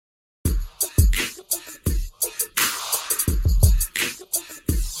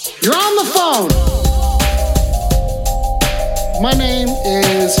phone. My name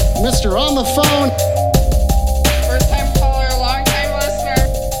is Mr. On the Phone. First time caller, long time listener.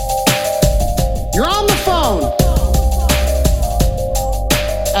 You're on the phone.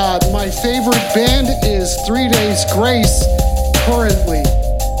 My favorite band is 3 Days Grace currently.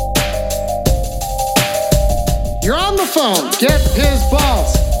 You're on the phone. Get his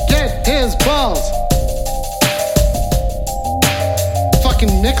balls. Get his balls.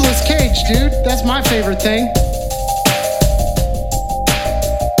 Fucking Nicolas Cage, dude. That's my favorite thing.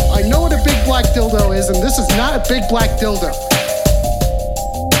 I know what a big black dildo is, and this is not a big black dildo.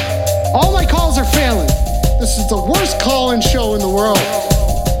 All my calls are failing. This is the worst call-in show in the world.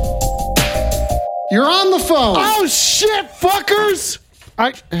 You're on the phone. Oh shit, fuckers!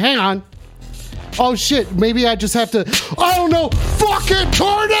 Hang on. Oh shit, maybe I just have to, I don't know, fucking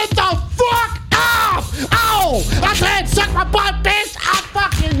turn it the fuck off! Ow! I can't suck my butt, bitch! I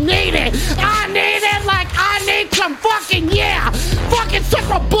fucking need it! I need it like I need some fucking, yeah! Fucking suck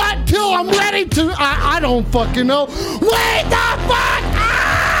my butt until I'm ready to, I don't fucking know. Wait the fuck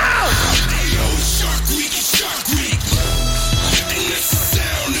out! Hey yo, Shark Week, Shark Week. And that's the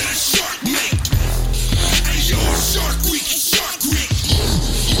sound that a shark make. Hey yo, Shark Week, Shark Week.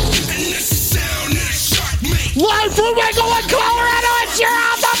 And that's the sound that a shark make. Live from Englewood, Colorado, it's you're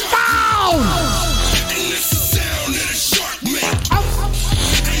on the phone! And that's the sound that a shark make.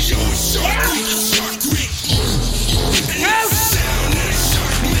 Hey yo, Shark Week, Shark Week. And that's the sound that a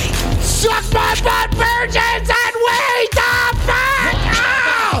shark make. Suck my butt, virgins, and wait the fuck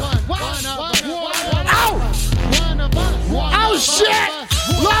out! Oh shit!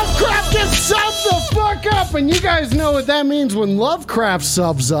 Lovecraft just subbed the fuck up, and you guys know what that means when Lovecraft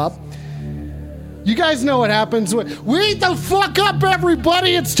subs up. You guys know what happens when wait the fuck up,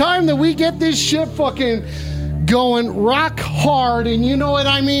 everybody! It's time that we get this shit fucking going rock hard, and you know what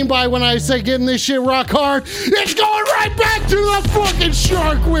I mean by when I say getting this shit rock hard? It's going right back to the fucking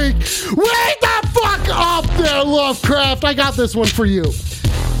Shark Week! Wait the fuck up there, Lovecraft! I got this one for you.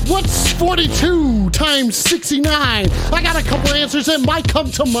 What's 42 times 69? I got a couple answers that might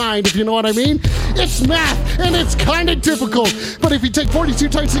come to mind, if you know what I mean. It's math, and it's kind of difficult. But if you take 42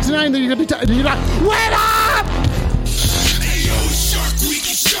 times 69, then you're going to be... Wait up! Hey yo, Shark Week,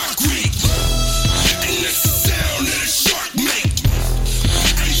 Shark Week. And that's the sound that a shark make.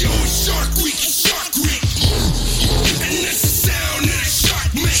 Hey yo, Shark Week, Shark Week. And that's the sound that a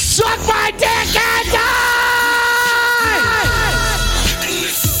shark make. Suck my dick and die! And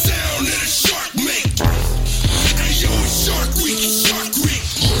that's the sound that a shark make. Hey yo, Shark Week, Shark Week.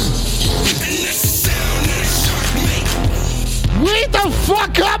 And that's the sound that a shark make. Wait the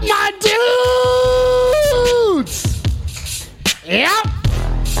fuck up, my dudes! Yep.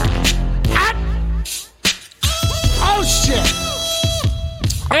 Oh shit.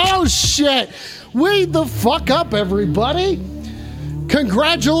 Oh shit. Wait the fuck up, everybody.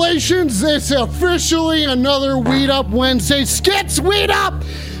 Congratulations, it's officially another Weed Up Wednesday. Skits, Weed Up!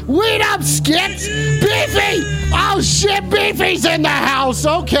 Weed Up, Skits! Beefy! Oh shit, Beefy's in the house!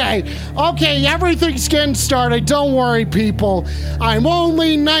 Okay, everything's getting started. Don't worry, people. I'm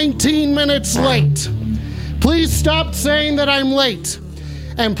only 19 minutes late. Please stop saying that I'm late.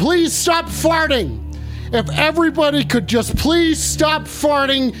 And please stop farting. If everybody could just please stop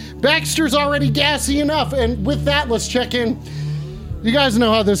farting. Baxter's already gassy enough. And with that, let's check in. You guys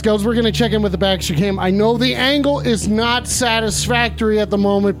know how this goes. We're going to check in with the Baxter cam. I know the angle is not satisfactory at the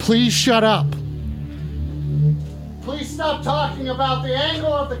moment. Please shut up. Please stop talking about the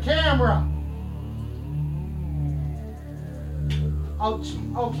angle of the camera. Oh,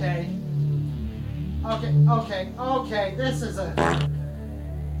 okay. Okay. This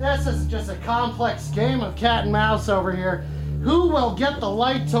is just a complex game of cat and mouse over here. Who will get the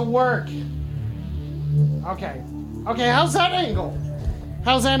light to work? Okay, how's that angle?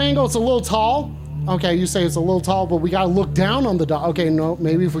 It's a little tall. Okay, you say it's a little tall, but we gotta look down on the dog. Okay, no,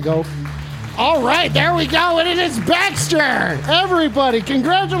 maybe if we go. All right, there we go, and it is Baxter. Everybody,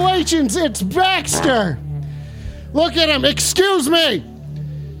 congratulations, it's Baxter. Look at him. Excuse me.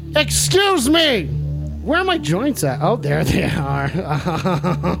 Where are my joints at? Oh, there they are.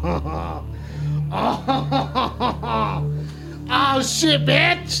 Oh shit,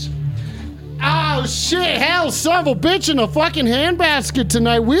 bitch. Oh shit, hell, son of a bitch in a fucking handbasket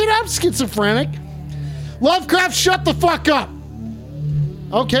tonight. Weed Up, Schizophrenic. Lovecraft, shut the fuck up.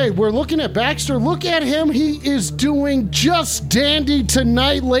 Okay, we're looking at Baxter. Look at him. He is doing just dandy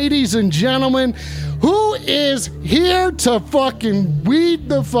tonight, ladies and gentlemen. Who is here to fucking weed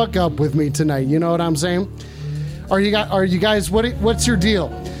the fuck up with me tonight? You know what I'm saying? Are you guys, what's your deal?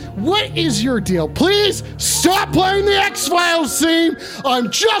 What is your deal? Please stop playing the X-Files theme. I'm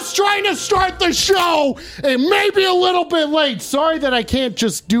just trying to start the show. It may be a little bit late. Sorry that I can't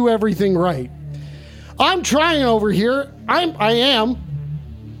just do everything right. I'm trying over here. I'm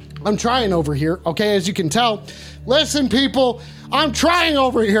trying over here, okay, as you can tell. Listen, people, I'm trying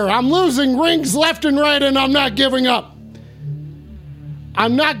over here. I'm losing rings left and right, and I'm not giving up.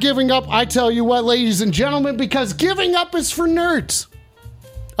 I'm not giving up, I tell you what, ladies and gentlemen, because giving up is for nerds.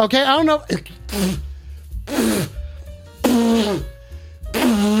 Okay, I don't know.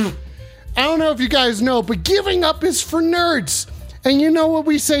 I don't know if you guys know, but giving up is for nerds. And you know what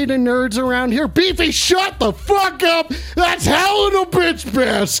we say to nerds around here? Beefy, shut the fuck up. That's hell in a bitch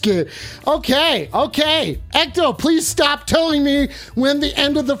basket. Okay. Ecto, please stop telling me when the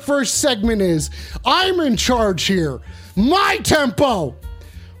end of the first segment is. I'm in charge here. My tempo,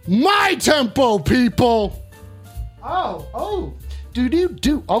 people. Oh.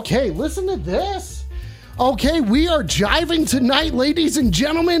 Do. Okay, listen to this. Okay, we are jiving tonight, ladies and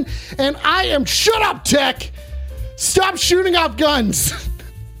gentlemen, and I am... Shut up, Tech! Stop shooting off guns!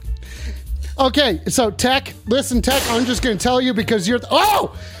 Okay, so Tech, listen, Tech, I'm just gonna tell you because you're...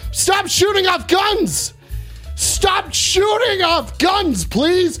 Oh! Stop shooting off guns! Stop shooting off guns,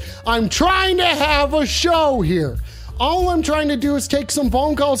 please! I'm trying to have a show here. All I'm trying to do is take some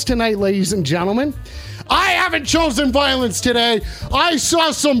phone calls tonight, ladies and gentlemen. I haven't chosen violence today. I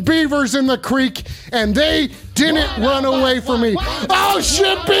saw some beavers in the creek, and they didn't run away from me. Oh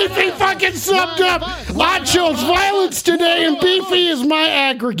shit, Beefy fucking subbed up. I chose violence today, and Beefy is my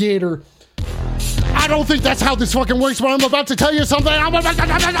aggregator. I don't think that's how this fucking works, but I'm about to tell you something.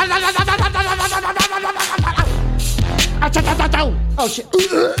 Oh shit.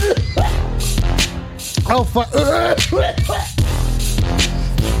 Oh fuck.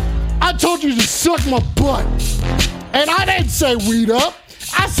 I told you to suck my butt. And I didn't say weed up.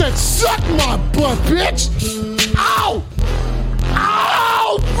 I said suck my butt, bitch. Ow!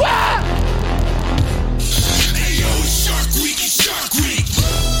 Ow! Fuck! Hey yo, Shark Week is Shark Week.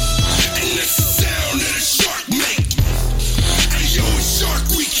 And that's the sound that a shark make. Hey yo, Shark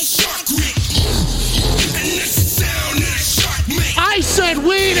Week is Shark Week. And that's the sound that a shark make. I said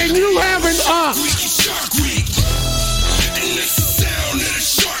weed and you haven't up. Week is Shark Week. And that's the sound that a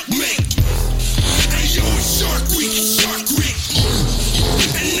shark make. Hey yo, Shark Week is Shark Week.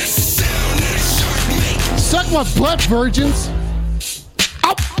 And that's the sound that a shark make. Suck my butt, virgins.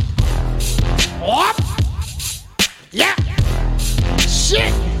 Up. Up. Yeah.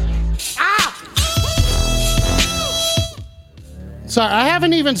 Shit. Ah. Sorry, I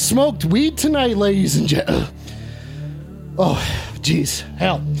haven't even smoked weed tonight, ladies and gentlemen. Oh, jeez.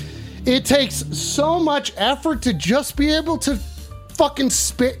 Hell. It takes so much effort to just be able to fucking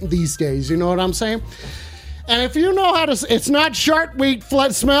spit these days. You know what I'm saying? And if you know how to... It's not Shark Week,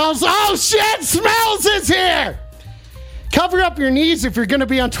 Flood Smells. Oh, shit! Smells is here! Cover up your knees if you're going to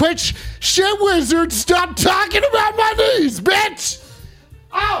be on Twitch. Shit, Wizard, stop talking about my knees, bitch!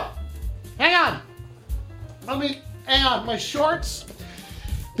 Oh! Hang on. Hang on. My shorts...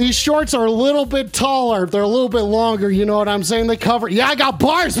 These shorts are a little bit taller. They're a little bit longer. You know what I'm saying? They cover... Yeah, I got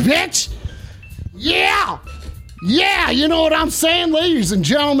bars, bitch! Yeah! Yeah, you know what I'm saying? Ladies and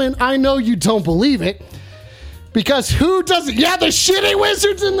gentlemen, I know you don't believe it. Because who doesn't... Yeah, the shitty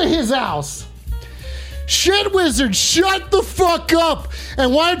wizard's in his house. Shit wizard, shut the fuck up.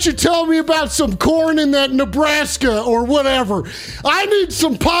 And why don't you tell me about some corn in that Nebraska or whatever? I need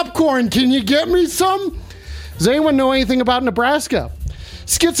some popcorn. Can you get me some? Does anyone know anything about Nebraska?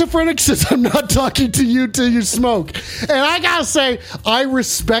 Schizophrenic says, I'm not talking to you till you smoke. And I gotta say, I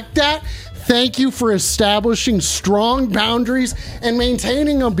respect that. Thank you for establishing strong boundaries and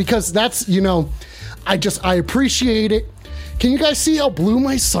maintaining them because that's, you know, I appreciate it. Can you guys see how blue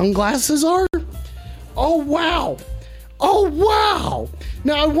my sunglasses are? Oh, wow. Oh, wow.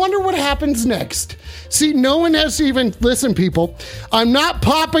 Now, I wonder what happens next. See, no one has even... Listen, people. I'm not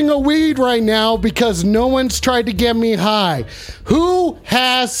popping a weed right now because no one's tried to get me high. Who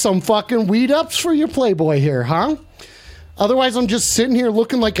has some fucking weed ups for your Playboy here, huh? Otherwise, I'm just sitting here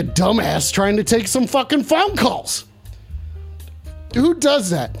looking like a dumbass trying to take some fucking phone calls. Who does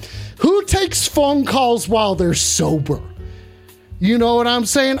that? Who takes phone calls while they're sober? You know what I'm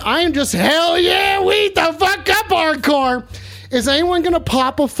saying? I am just, hell yeah, weed the fuck up hardcore. Is anyone gonna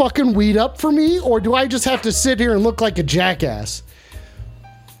pop a fucking weed up for me? Or do I just have to sit here and look like a jackass?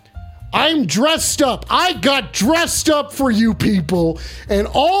 I'm dressed up. I got dressed up for you people. And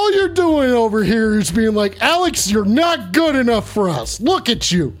all you're doing over here is being like, Alex, you're not good enough for us. Look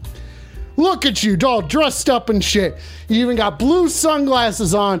at you. Look at you, all dressed up and shit. You even got blue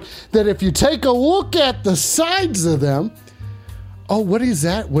sunglasses on that if you take a look at the sides of them, Oh, what is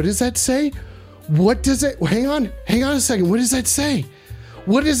that? What does that say? What does it? Hang on a second. What does that say?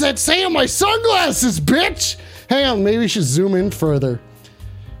 What does that say on my sunglasses, bitch? Hang on, maybe we should zoom in further.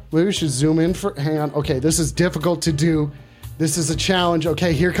 Hang on. Okay, this is difficult to do. This is a challenge.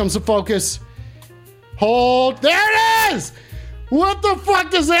 Okay, here comes the focus. Hold. There it is! What the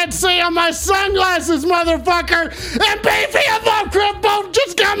fuck does that say on my sunglasses, motherfucker? And Beefy and Lovecraft both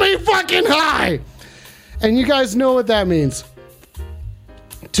just got me fucking high! And you guys know what that means.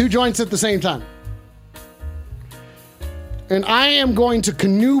 2 joints at the same time. And I am going to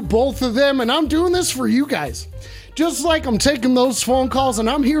canoe both of them, and I'm doing this for you guys. Just like I'm taking those phone calls, and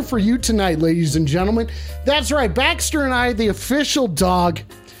I'm here for you tonight, ladies and gentlemen. That's right, Baxter and I, the official dog,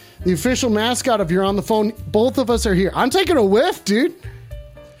 the official mascot of You're on the Phone, both of us are here. I'm taking a whiff, dude.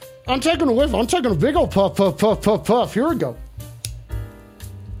 I'm taking a whiff. I'm taking a big old puff, puff, puff, puff, puff. Here we go.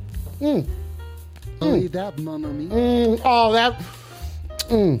 That, mon ami.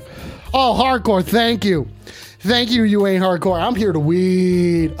 Oh, hardcore, thank you. Thank you, you ain't hardcore. I'm here to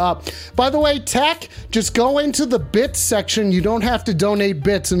weed up. By the way, tech, just go into the bits section. You don't have to donate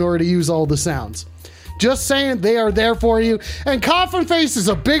bits in order to use all the sounds. Just saying, they are there for you. And Coffin Face is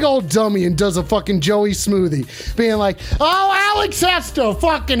a big old dummy and does a fucking Joey smoothie. Being like, oh, Alex has to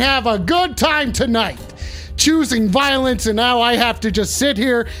fucking have a good time tonight. Choosing violence, and now I have to just sit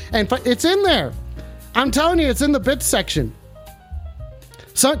here and... It's in there. I'm telling you, it's in the bits section.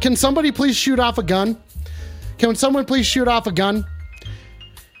 So, can somebody please shoot off a gun? Can someone please shoot off a gun?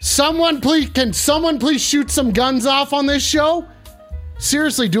 Can someone please shoot some guns off on this show?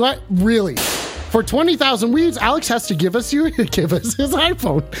 Seriously, do I really? For 20,000 weeds, Alex has to give us his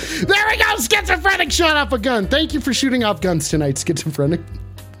iPhone. There we go, Schizophrenic shot off a gun. Thank you for shooting off guns tonight, Schizophrenic.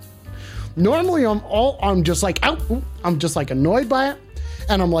 Normally I'm just like I'm just like annoyed by it,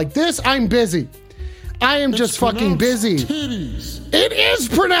 and I'm like this. I'm busy. I am just fucking busy. Titties. It is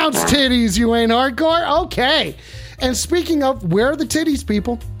pronounced titties, you ain't hardcore? Okay. And speaking of, where are the titties,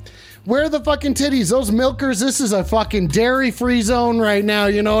 people? Where are the fucking titties? Those milkers, this is a fucking dairy-free zone right now,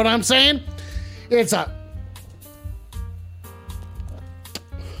 you know what I'm saying? It's a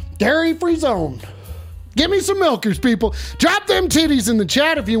dairy-free zone. Give me some milkers, people. Drop them titties in the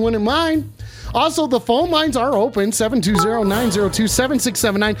chat if you wouldn't mind. Also, the phone lines are open,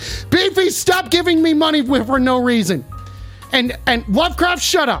 720-902-7679. Beefy, stop giving me money for no reason. And Lovecraft,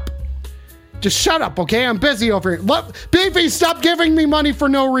 shut up. Just shut up, okay? I'm busy over here. Beefy, stop giving me money for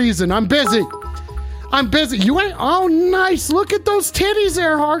no reason. I'm busy. You ain't... Oh, nice. Look at those titties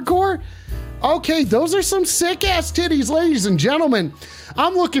there, hardcore. Okay, those are some sick-ass titties, ladies and gentlemen.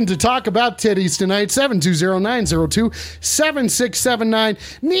 I'm looking to talk about titties tonight. 720-902-7679.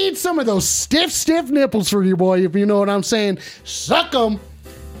 Need some of those stiff nipples for you, boy, if you know what I'm saying. Suck them.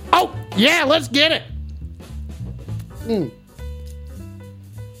 Oh, yeah, let's get it.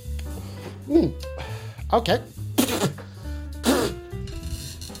 Okay.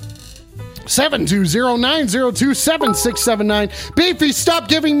 720-902-7679. Beefy, stop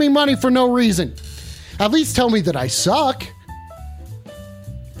giving me money for no reason. At least tell me that I suck.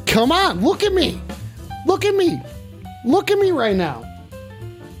 Come on, look at me. Look at me. Look at me right now.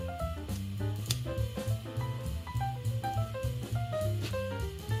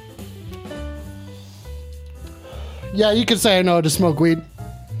 Yeah, you could say I know how to smoke weed.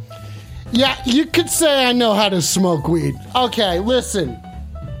 Yeah, you could say I know how to smoke weed. Okay, listen.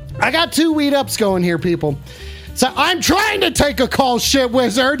 I got 2 weed ups going here, people. So I'm trying to take a call, shit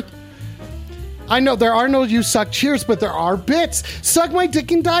wizard. I know there are no you suck cheers, but there are bits. Suck my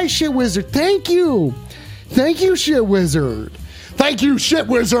dick and die, shit wizard. Thank you. Thank you, shit wizard. Thank you, shit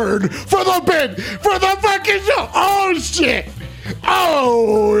wizard, for the bid, for the fucking show. Oh, shit.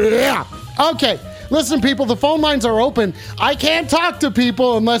 Oh, yeah. Okay. Listen, people, the phone lines are open. I can't talk to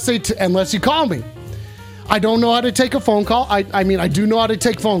people unless you call me. I don't know how to take a phone call. I mean, I do know how to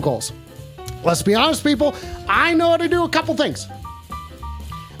take phone calls. Let's be honest, people. I know how to do a couple things.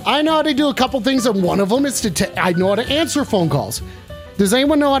 And one of them is I know how to answer phone calls. Does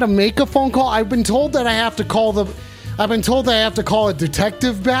anyone know how to make a phone call? I've been told that I have to call a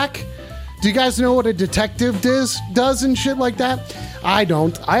detective back. Do you guys know what a detective does and shit like that? I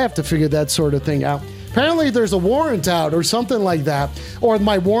don't. I have to figure that sort of thing out. Apparently there's a warrant out or something like that. Or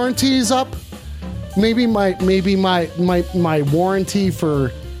my warranty is up. Maybe my warranty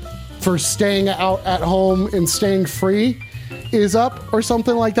for staying out at home and staying free is up or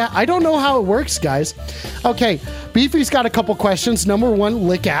something like that. I don't know how it works, guys. Okay, Beefy's got a couple questions. Number 1,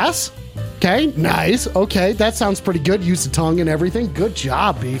 lick ass. Okay, nice. Okay, that sounds pretty good. Use the tongue and everything. Good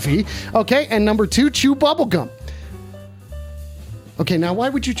job, Beefy. Okay, and number 2, chew bubble gum. Okay, now why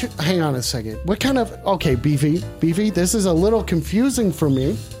would you... hang on a second. What kind of... okay, Beefy, this is a little confusing for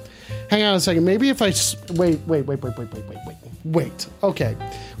me. Hang on a second. Maybe if I... wait. Okay.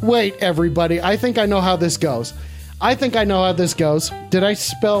 Wait, everybody. I think I know how this goes. Did I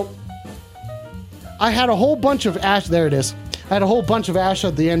spell... I had a whole bunch of ash... there it is. I had a whole bunch of ash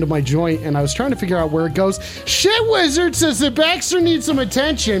at the end of my joint, and I was trying to figure out where it goes. Shit Wizard says that Baxter needs some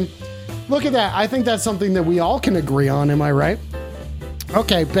attention. Look at that. I think that's something that we all can agree on. Am I right?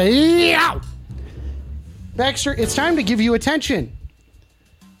 Okay, Baxter, it's time to give you attention.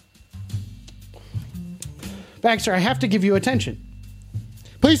 Baxter, I have to give you attention.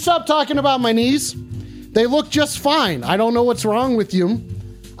 Please stop talking about my knees. They look just fine. I don't know what's wrong with you.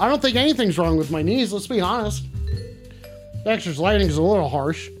 I don't think anything's wrong with my knees, let's be honest. Baxter's lighting is a little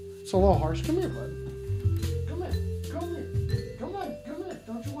harsh. It's a little harsh. Come here, bud. Come here. Come on.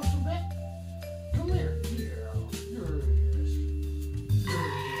 Don't you want some back? Come here.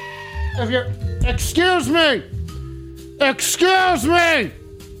 If you're... Excuse me! Oh, Baxter.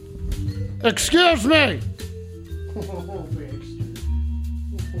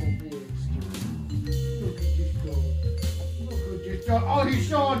 Look at this dog. Oh,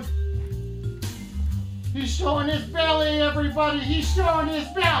 he's showing his belly, everybody. He's showing his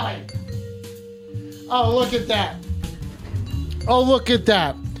belly. Oh, look at that.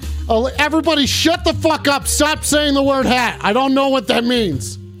 Oh, everybody shut the fuck up. Stop saying the word hat. I don't know what that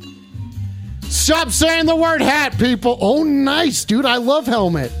means. Stop saying the word hat, people. Oh, nice, dude. I love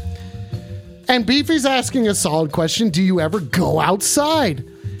helmet. And Beefy's asking a solid question. Do you ever go outside?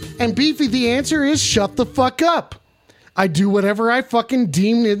 And Beefy, the answer is shut the fuck up. I do whatever I fucking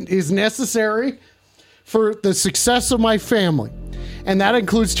deem is necessary for the success of my family. And that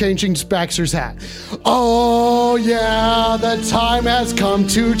includes changing Baxter's hat. Oh, yeah, the time has come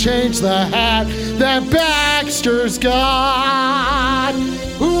to change the hat that Baxter's got.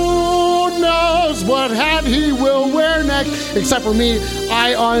 Who knows what hat he will wear next? Except for me,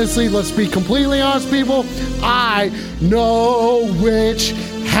 I honestly, let's be completely honest, people, I know which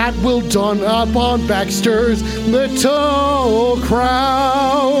hat will don up on Baxter's little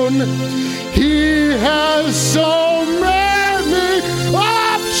crown. He has so many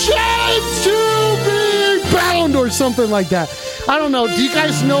options to be bound or something like that. I don't know. Do you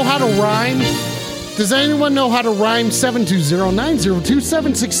guys know how to rhyme? Does anyone know how to rhyme?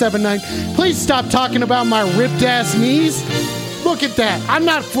 720-902-7679. Please stop talking about my ripped ass knees. Look at that. I'm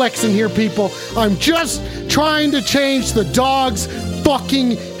not flexing here, people. I'm just trying to change the dog's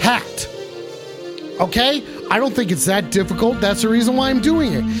fucking hat. Okay? I don't think it's that difficult. That's the reason why I'm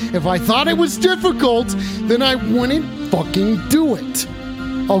doing it. If I thought it was difficult, then I wouldn't fucking do it.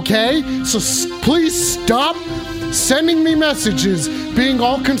 Okay? So please stop sending me messages being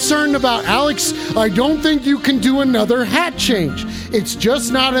all concerned about, Alex, I don't think you can do another hat change. It's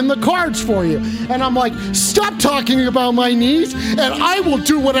just not in the cards for you. And I'm like, stop talking about my knees and I will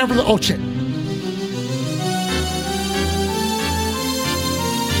do whatever the... oh, shit.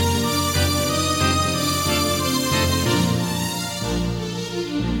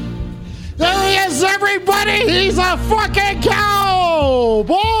 There he is, everybody! He's a fucking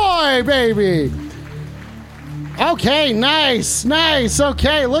cowboy, baby! Okay, nice.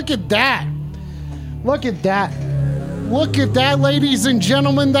 Okay, look at that, ladies and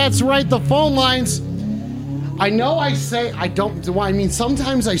gentlemen. That's right, the phone lines. I know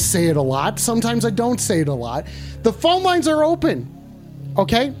sometimes I say it a lot, sometimes I don't say it a lot. The phone lines are open,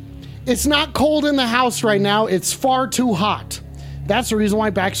 okay? It's not cold in the house right now. It's far too hot. That's the reason why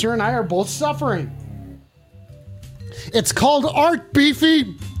Baxter and I are both suffering. It's called art,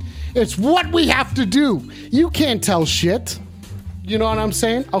 Beefy. It's what we have to do. You can't tell shit. You know what I'm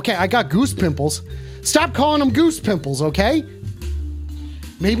saying? Okay, I got goose pimples. Stop calling them goose pimples, okay?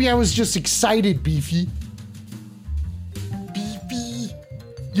 Maybe I was just excited, Beefy. Beefy.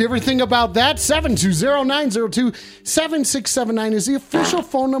 You ever think about that? 720-902-7679 is the official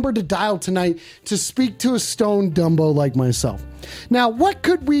phone number to dial tonight to speak to a stone Dumbo like myself. Now, what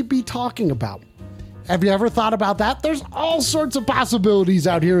could we be talking about? Have you ever thought about that? There's all sorts of possibilities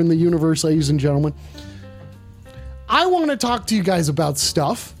out here in the universe, ladies and gentlemen. I want to talk to you guys about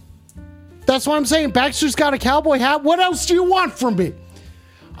stuff. That's what I'm saying. Baxter's got a cowboy hat. What else do you want from me?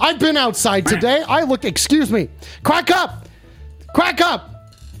 I've been outside today. Excuse me. Crack up.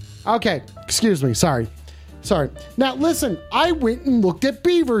 Okay, excuse me. Sorry. Now, listen, I went and looked at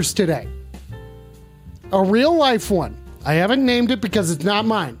beavers today. A real life one. I haven't named it because it's not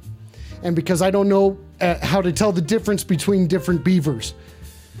mine. And because I don't know how to tell the difference between different beavers.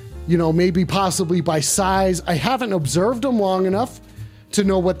 You know, maybe possibly by size. I haven't observed them long enough to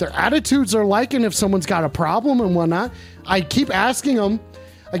know what their attitudes are like and if someone's got a problem and whatnot. I keep asking them.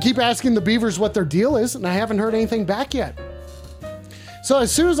 I keep asking the beavers what their deal is, and I haven't heard anything back yet. So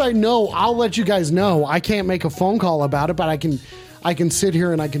as soon as I know, I'll let you guys know. I can't make a phone call about it, but I can sit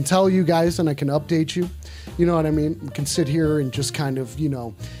here and I can tell you guys and I can update you. You know what I mean? I can sit here and just kind of,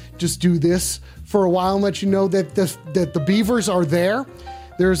 just do this for a while and let you know that the beavers are there.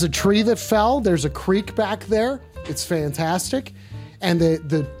 There's a tree that fell. There's a creek back there. It's fantastic. And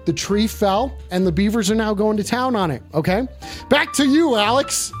the tree fell and the beavers are now going to town on it. Okay? Back to you,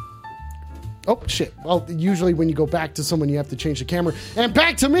 Alex. Oh, shit. Well, usually when you go back to someone, you have to change the camera. And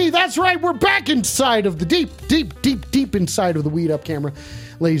back to me. That's right. We're back inside of the deep inside of the Weed Up camera,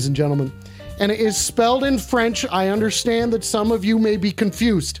 ladies and gentlemen. And it is spelled in French. I understand that some of you may be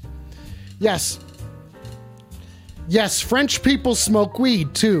confused. Yes. Yes, French people smoke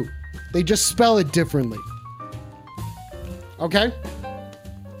weed too. They just spell it differently. Okay?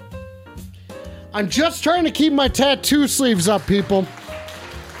 I'm just trying to keep my tattoo sleeves up, people.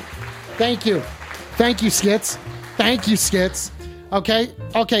 Thank you. Thank you, Skits. Thank you, Skits. Okay,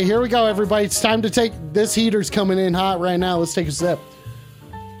 here we go, everybody. It's time to take... This heater's coming in hot right now. Let's take a sip.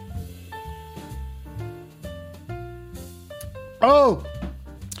 Oh,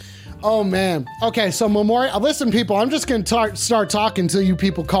 man. Okay, so Memorial... Listen, people, I'm just going to start talking until you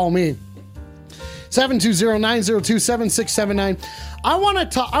people call me.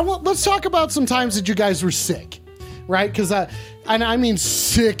 720-902-7679. Let's talk about some times that you guys were sick, right? Because and I mean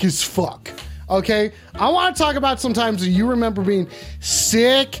sick as fuck, okay? I want to talk about some times that you remember being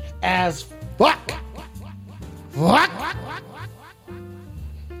sick as fuck.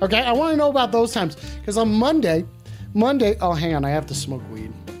 Okay, I want to know about those times. Because on Monday, oh, hang on, I have to smoke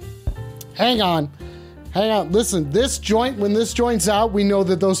weed. Hang on. Listen, when this joint's out, we know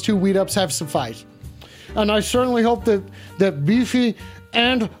that those 2 weed ups have sufficed. And I certainly hope that Beefy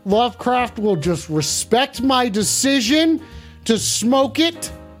and Lovecraft will just respect my decision to smoke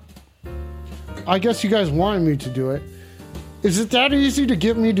it. I guess you guys wanted me to do it. Is it that easy to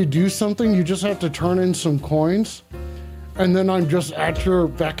get me to do something? You just have to turn in some coins, and then I'm just at your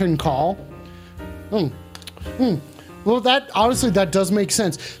beck and call? Well, that does make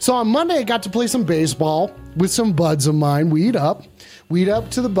sense. So on Monday, I got to play some baseball with some buds of mine. Weed up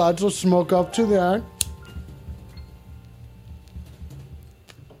to the buds. Let's smoke up to that.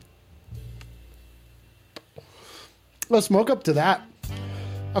 Let's smoke up to that.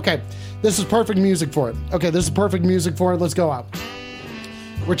 Okay, this is perfect music for it. Let's go out.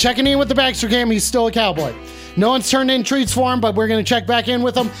 We're checking in with the Baxter Cam. He's still a cowboy. No one's turned in treats for him, but we're going to check back in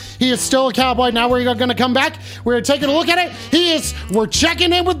with him. He is still a cowboy. Now we're going to come back. We're taking a look at it. We're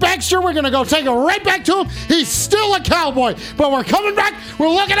checking in with Baxter. We're going to go take it right back to him. He's still a cowboy, but we're coming back. We're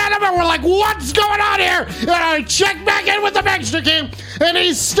looking at him and we're like, what's going on here? And I check back in with the Baxter Cam, and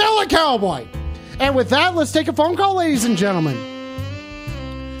he's still a cowboy. And with that, let's take a phone call, ladies and gentlemen.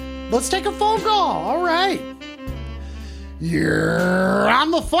 Let's take a phone call. All right. You're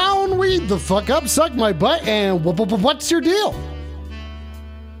on the phone. Weed the fuck up, suck my butt, and what's your deal?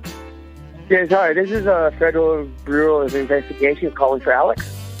 Yes, hi. This is Federal Bureau of Investigation calling for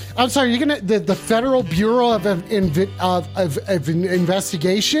Alex. I'm sorry. You're gonna the Federal Bureau of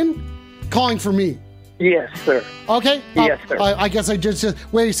Investigation calling for me. Yes, sir. Okay. Yes, sir. I guess I just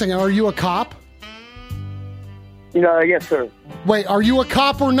wait a second. Are you a cop? Yes, sir. Wait, are you a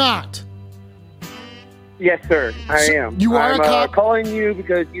cop or not? Yes, sir. I am. You are I'm a cop? calling you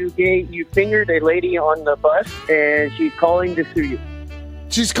because you fingered a lady on the bus, and she's calling to sue you.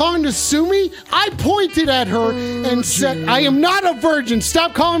 She's calling to sue me? I pointed at her and said, I am not a virgin.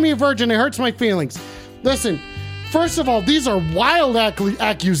 Stop calling me a virgin. It hurts my feelings. Listen, first of all, these are wild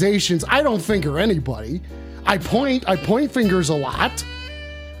accusations. I don't finger anybody. I point fingers a lot.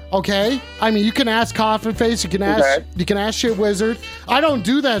 Okay? I mean, you can ask Coffin Face, you can ask Shit Wizard. I don't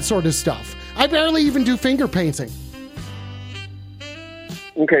do that sort of stuff. I barely even do finger painting.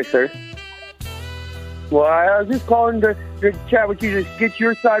 Okay, sir. Well, I was just calling to chat with you to get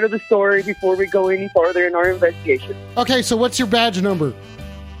your side of the story before we go any farther in our investigation. Okay, so what's your badge number?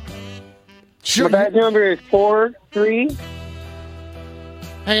 My badge number is 43.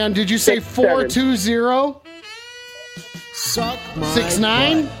 Hang on, did you say 420? Suck my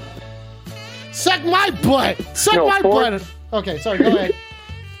 69? butt. Suck my butt! Suck No, my 4. butt! Okay, sorry, go ahead.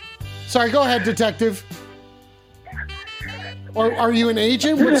 Sorry, go ahead, detective. Or are you an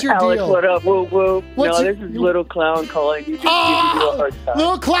agent? What's your Alex, deal? what up? Whoop, whoop. What's No, your- this is Little Clown calling you. Just giving you a hard time.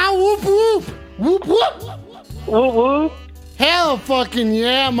 Little clown, whoop whoop! Whoop whoop! Whoop, whoop. Hell fucking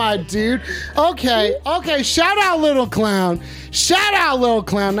yeah, my dude. Okay, shout out Little Clown. Shout out Little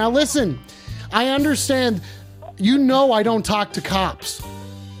Clown. Now listen, I understand you know I don't talk to cops,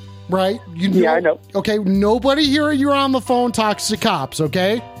 right? Yeah, I know. Okay, nobody here at You're on the Phone talks to cops,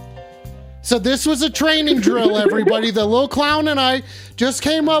 okay? So this was a training drill, everybody, that Lil Clown and I just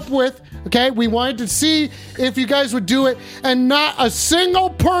came up with, okay? We wanted to see if you guys would do it, and not a single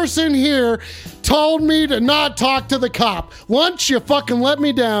person here told me to not talk to the cop. Lunch, you fucking let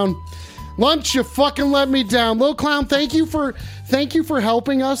me down. Lunch, you fucking let me down. Lil Clown, thank you for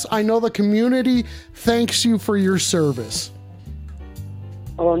helping us. I know the community thanks you for your service.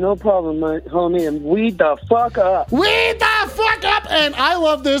 Oh, no problem, my homie. And weed the fuck up. Weed the fuck up! And I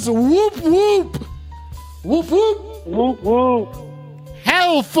love this. Whoop, whoop. Whoop, whoop. Whoop, whoop.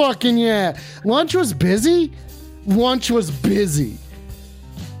 Hell fucking yeah. Lunch was busy? Lunch was busy.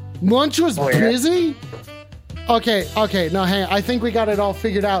 Lunch was busy? Okay, no, hang on. I think we got it all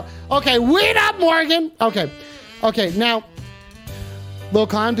figured out. Okay, weed up, Morgan! Okay, now, Lil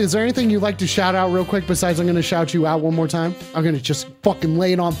Clown, is there anything you'd like to shout out real quick besides I'm going to shout you out one more time? I'm going to just fucking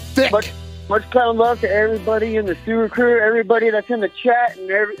lay it on thick. Much clown love to everybody in the sewer crew, everybody that's in the chat,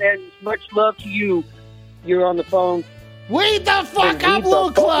 and much love to you. You're on the phone. Weed the fuck up,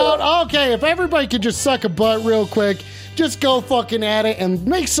 Lil Clown! Okay, if everybody could just suck a butt real quick, just go fucking at it and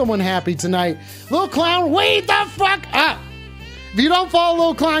make someone happy tonight. Lil Clown, weed the fuck up! If you don't follow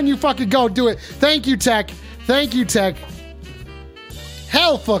Lil Clown, you fucking go do it. Thank you, Tech.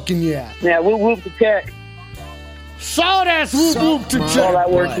 Hell fucking yeah. Yeah, whoop whoop to Tech. Solid ass whoop whoop to Tech. All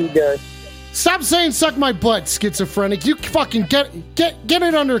that work he does. Stop saying suck my butt, schizophrenic. You fucking get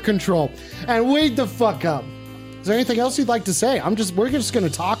it under control. And weed the fuck up. Is there anything else you'd like to say? We're just gonna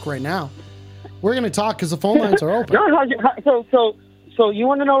talk right now. We're gonna talk because the phone lines are open. So you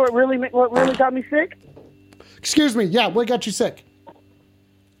want to know what really got me sick? Excuse me. Yeah, what got you sick?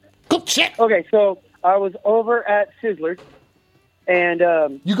 Good shit. Okay, so I was over at Sizzler, and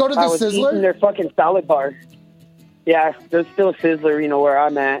you go to the I was Sizzler? eating their fucking salad bar. Yeah, there's still a Sizzler, where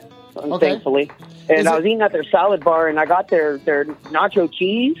I'm at, thankfully. And I was eating at their salad bar, and I got their nacho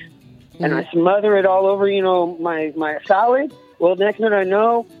cheese, and I smother it all over, my salad. Well, next thing I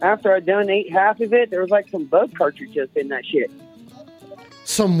know, after I done ate half of it, there was like some bug cartridges in that shit.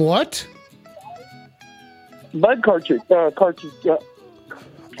 Some what? Bug cartridge.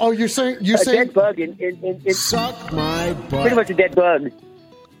 Oh, you're saying dead bug in Suck my butt. pretty much a dead bug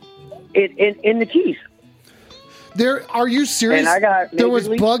in the cheese. Are you serious? And there was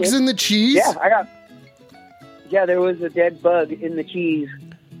bugs sick. in the cheese? Yeah, there was a dead bug in the cheese.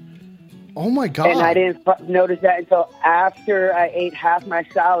 Oh my god! And I didn't notice that until after I ate half my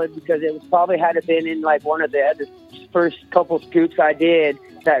salad, because it was probably had to been in like one of the first couple scoops I did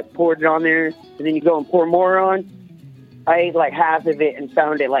that poured it on there, and then you go and pour more on. I ate like half of it and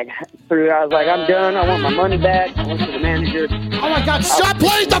found it like through. I was like, I'm done. I want my money back. I went to the manager. Oh my god! Stop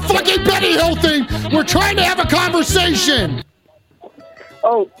playing the fucking Benny Hill thing. We're trying to have a conversation.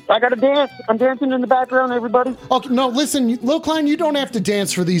 Oh, I gotta dance. I'm dancing in the background, everybody. Okay, no, listen, Lil Klein, you don't have to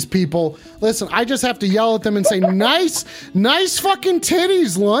dance for these people. Listen, I just have to yell at them and say, nice fucking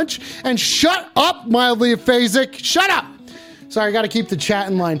titties, Lunch, and shut up, mildly aphasic. Shut up. Sorry, I gotta keep the chat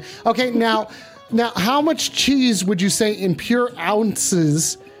in line. Okay, now, how much cheese would you say in pure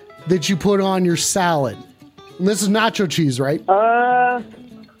ounces that you put on your salad? And this is nacho cheese, right?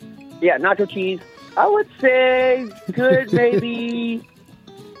 Yeah, nacho cheese. I would say good maybe...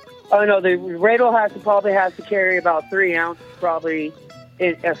 Oh, no, the Radel probably has to carry about 3 ounces, probably,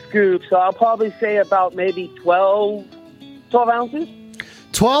 in a scoop. So I'll probably say about maybe 12 ounces.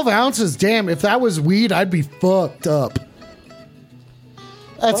 12 ounces? Damn, if that was weed, I'd be fucked up.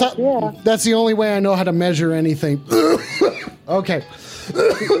 That's the only way I know how to measure anything. Okay.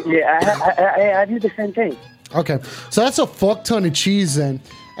 Yeah, I do the same thing. Okay, so that's a fuck ton of cheese then.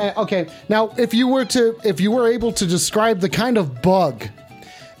 Okay, now if you were able to describe the kind of bug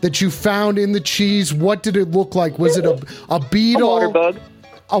that you found in the cheese, what did it look like? Was it a beetle? A water bug.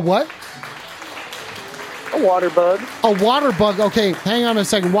 A what? A water bug. A water bug. Okay, hang on a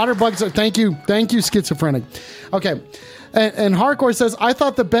second. Water bugs. Thank you, schizophrenic. Okay, and Hardcore says, I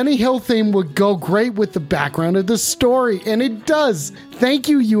thought the Benny Hill theme would go great with the background of the story, and it does. Thank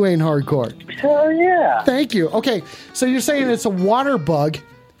you, You Ain't Hardcore. Hell yeah. Thank you. Okay, so you're saying it's a water bug.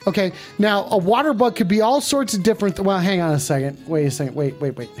 Okay, now a water bug could be all sorts of different. Well, hang on a second. Wait a second. Wait.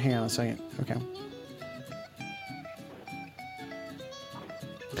 Hang on a second. Okay.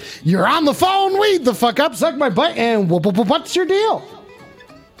 You're on the phone. Weed the fuck up. Suck my butt. And what's your deal?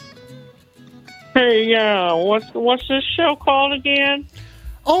 Hey, what's this show called again?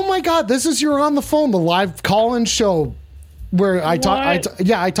 Oh my God, this is You're on the Phone, the live call-in show where I talk.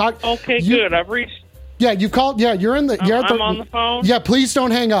 I talk. Okay, good. I've reached. Yeah, you've called. Yeah, you're in the. I'm on the phone. Yeah, please don't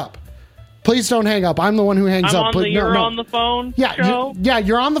hang up. Please don't hang up. I'm the one who hangs up. You're on the phone show?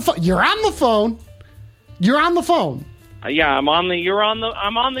 You're on the phone. You're on the phone. You're on the phone. Yeah, I'm on the you're on the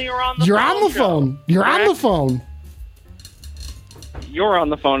You're on the phone. You're on the phone. You're on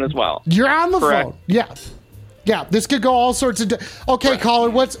the phone as well. You're on the Correct. phone. Yeah. Yeah, this could go all sorts of... Okay,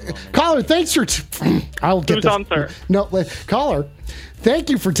 caller, Caller, thanks for... I'll get Who's this. on, sir? No, caller, thank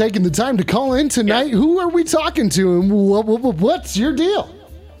you for taking the time to call in tonight. Yeah. Who are we talking to, and what's your deal?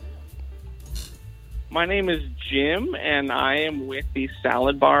 My name is Jim, and I am with the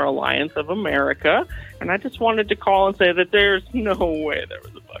Salad Bar Alliance of America, and I just wanted to call and say that there's no way there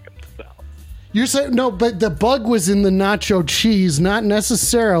was a bug in the salad. You're saying... No, but the bug was in the nacho cheese, not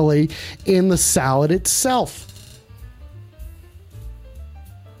necessarily in the salad itself.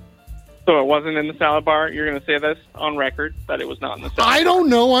 So it wasn't in the salad bar? You're going to say this on record, that it was not in the salad I don't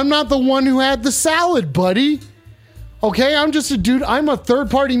know. I'm not the one who had the salad, buddy. Okay, I'm just a dude. I'm a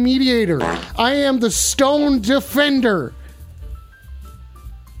third-party mediator. I am the stone defender.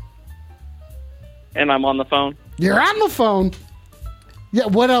 And I'm on the phone? You're on the phone. Yeah,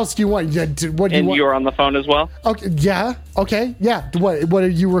 what else do you want? What do you want? And you're on the phone as well? Okay, yeah, okay, yeah. What are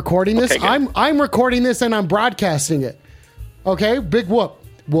you recording this? Okay, I'm recording this and I'm broadcasting it. Okay, big whoop.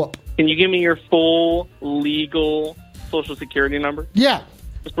 Can you give me your full legal Social Security number? Yeah.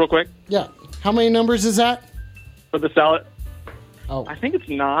 Just real quick. Yeah. How many numbers is that? For the salad? Oh. I think it's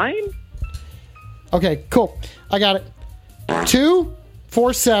 9. Okay, cool. I got it.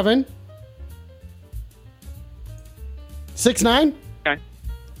 247 69 Okay.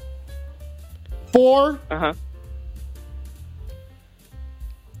 4 Uh-huh.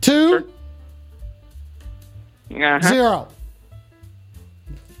 2 Sure. Uh-huh. 0.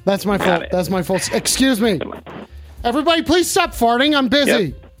 That's my fault. it. That's my fault. Excuse me. Everybody, please stop farting. I'm busy.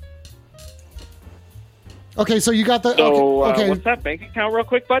 Yep. Okay, so you got the... So, okay. what's that bank account real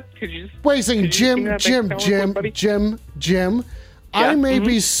quick, bud? Could you just... Wait a second. Jim. I may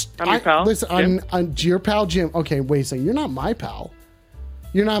be... I'm your pal, Listen, Jim. I'm your pal, Jim. Okay, wait a second. You're not my pal.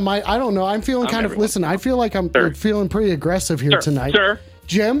 You're not my... I don't know. I'm feeling kind of... Listen, I feel like I'm feeling pretty aggressive here tonight. Sir.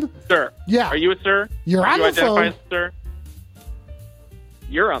 Jim? Sir. Yeah. Are you a sir? You're on the phone. As sir?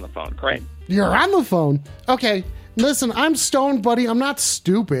 You're on the phone, correct? You're on the phone. Okay, listen, I'm stoned, buddy. I'm not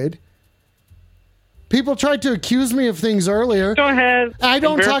stupid. People tried to accuse me of things earlier. Go ahead. I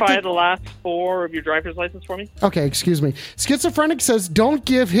don't and verify talk to... the last 4 of your driver's license for me. Okay, excuse me. Schizophrenic says, don't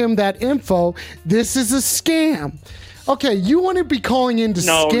give him that info. This is a scam. Okay, you want to be calling in to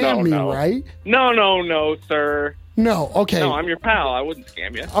scam me, right? No, sir. No, okay. No, I'm your pal. I wouldn't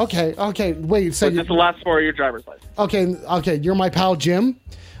scam you. Okay. Wait, so... It's just the last 4 of your driver's license. Okay, you're my pal, Jim?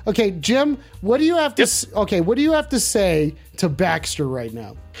 Okay, Jim, what do you have to... what do you have to say to Baxter right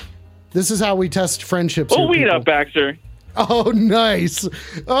now? This is how we test friendships. Oh, weed up, Baxter. Oh, nice.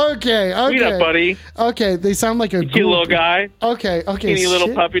 Okay. Weed up, buddy. Okay, they sound like a cute little guy. Okay. Skinny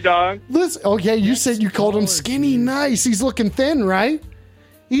little puppy dog. Listen, okay, you said you called him skinny. Nice. He's looking thin, right?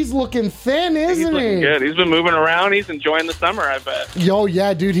 He's looking thin, isn't He's looking he? good. He's been moving around. He's enjoying the summer, I bet. Yo,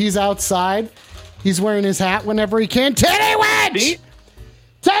 yeah, dude. He's outside. He's wearing his hat whenever he can. Titty witch!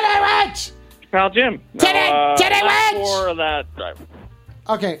 Titty witch! Pal Jim. Titty witch! 4 of that driver.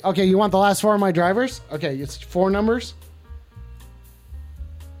 Okay. You want the last 4 of my drivers? Okay, it's 4 numbers.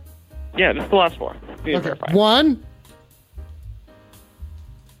 Yeah, just the last 4. Okay. 1.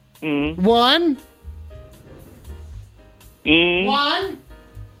 1. 1.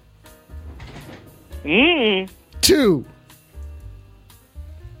 2.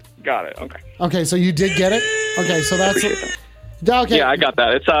 Got it. Okay. Okay, so you did get it? Okay, so that's it. Okay. Yeah, I got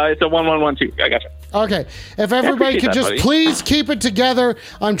that. It's a 1112. I got you. Okay. If everybody could just please keep it together.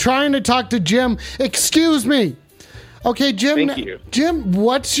 I'm trying to talk to Jim. Excuse me. Okay, Jim. Thank you. Jim,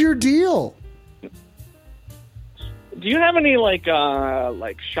 what's your deal? Do you have any like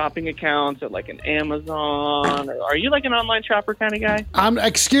shopping accounts at like an Amazon, or are you like an online shopper kind of guy?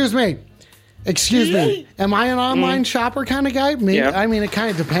 Excuse me. Am I an online shopper kind of guy? Maybe. Yeah. I mean, it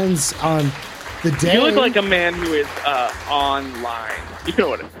kind of depends on the day. You look like a man who is online. You know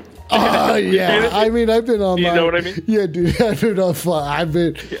what I mean? Oh, yeah. I mean, I've been online. You know what I mean? Yeah, dude. I've been on.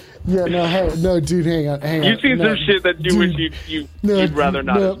 No, dude, hang on. You've seen some shit that you wish you'd rather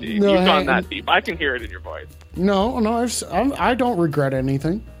not have seen. You've gone that deep. I can hear it in your voice. No, I don't regret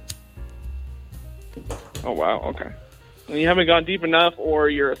anything. Oh, wow. Okay. Well, you haven't gone deep enough, or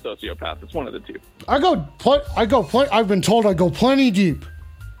you're a sociopath. It's one of the two. I've been told I go plenty deep.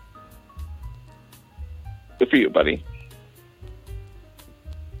 Good for you, buddy.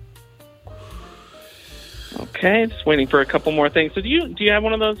 Okay, just waiting for a couple more things. So do you have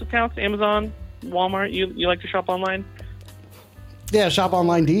one of those accounts? Amazon, Walmart? You like to shop online? Yeah, shop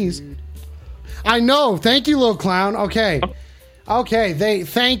online D's. I know. Thank you, little clown. Okay.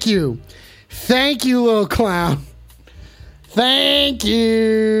 Thank you. Thank you, little clown. Thank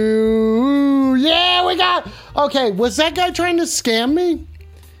you. Yeah, we got... Okay, was that guy trying to scam me?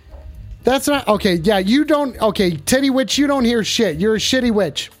 That's not... Okay, yeah, you don't... Okay, Titty Witch, you don't hear shit. You're a shitty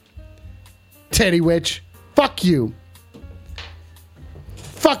witch. Titty Witch. Fuck you.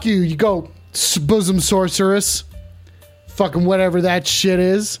 Fuck you, you go bosom sorceress. Fucking whatever that shit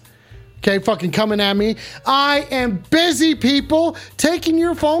is. Okay, fucking coming at me. I am busy, people, taking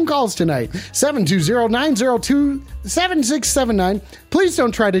your phone calls tonight. 720-902-7679. Please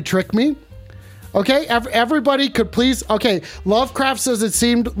don't try to trick me. Okay, everybody could please... Okay, Lovecraft says it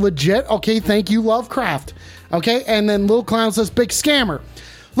seemed legit. Okay, thank you, Lovecraft. Okay, and then Lil Clown says big scammer.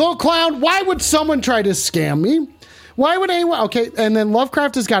 Lil Clown, why would someone try to scam me? Why would anyone... Okay, and then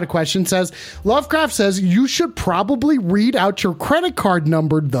Lovecraft has got a question. Lovecraft says, you should probably read out your credit card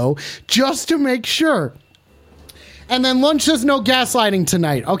number, though, just to make sure. And then Lunch says, no gaslighting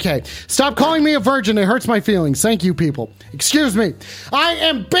tonight. Okay, stop calling me a virgin. It hurts my feelings. Thank you, people. Excuse me. I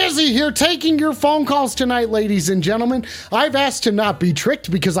am busy here taking your phone calls tonight, ladies and gentlemen. I've asked to not be tricked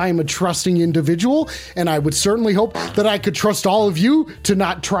because I am a trusting individual, and I would certainly hope that I could trust all of you to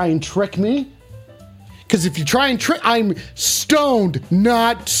not try and trick me. Because if you try and trick, I'm stoned,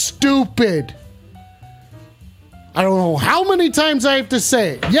 not stupid. I don't know how many times I have to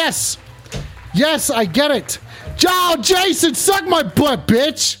say it. Yes, I get it. Oh, Jason, suck my butt,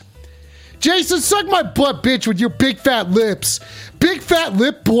 bitch. Jason, suck my butt, bitch, with your big fat lips. Big fat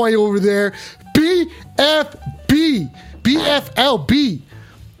lip boy over there. BFB. BFLB.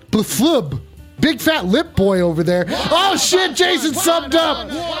 Bflub. Big fat lip boy over there. Oh shit, Jason subbed up.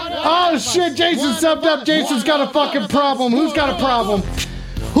 Oh shit, Jason subbed up. Jason's got a fucking problem. Who's got a problem?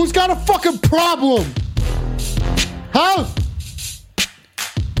 Who's got a fucking problem? Huh?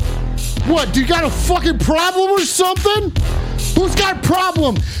 What, do you got a fucking problem or something? Who's got a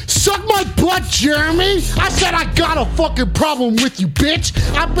problem? Suck my butt, Jeremy. I said I got a fucking problem with you, bitch.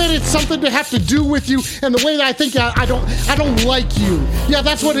 I bet it's something to have to do with you and the way that I think I don't like you. Yeah,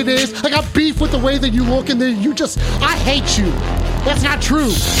 that's what it is. I got beef with the way that you look and then I hate you. That's not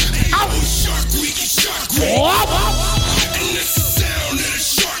true. Ow. What? And that's the sound that a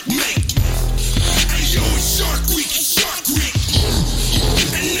shark make. Hey yo, it's Shark Week, Shark Week.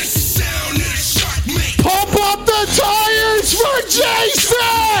 And that's the sound that a shark make. Pump up the tires for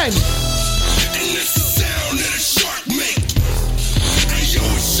Jason! And that's the sound that a shark make. Hey yo,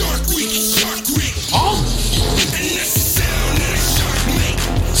 it's Shark Week, Shark Week. Oh! And that's the sound that a shark make.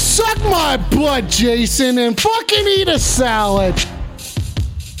 Suck my butt, Jason, and fucking eat a salad.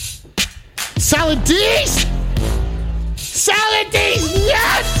 Salad D's? Salad D's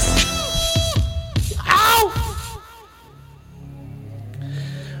nuts! Ow!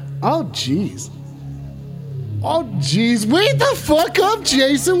 Oh, jeez. Oh, jeez. Wait the fuck up,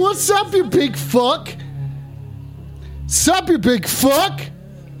 Jason. What's up, you big fuck? Sup, you big fuck?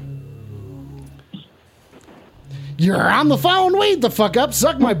 You're on the phone. Wait the fuck up.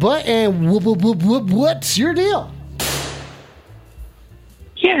 Suck my butt and whoop, whoop, whoop, whoop. What's your deal?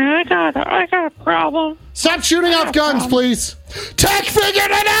 Yeah, I got a problem. Stop shooting off guns, please. Tech figured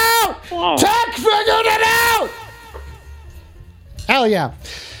it out! Whoa. Tech figured it out! Hell yeah.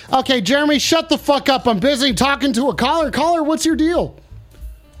 Okay, Jeremy, shut the fuck up. I'm busy talking to a caller. Caller, what's your deal?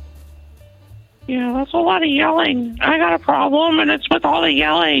 Yeah, that's a lot of yelling. I got a problem, and it's with all the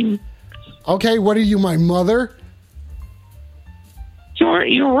yelling. Okay, what are you, my mother?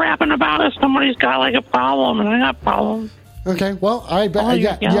 You're rapping about if somebody's got like a problem, and I got problems. Okay, well, I bet.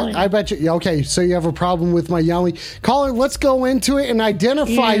 Yeah, I bet you. Yeah, okay, so you have a problem with my yelling. Caller, let's go into it and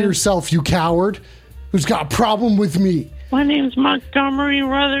identify yourself, you coward, who's got a problem with me. My name's Montgomery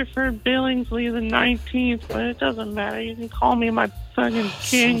Rutherford Billingsley the 19th, but it doesn't matter. You can call me my fucking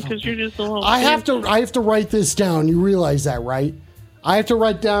king because you're just a little. I have to write this down. You realize that, right? I have to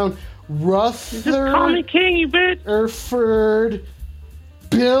write down Just call me king, you bitch. Rutherford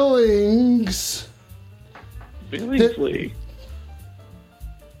Billingsley. The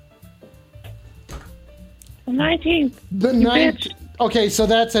 19th. The 19th. Okay, so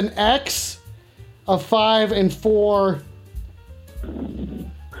that's an X, a 5, and 4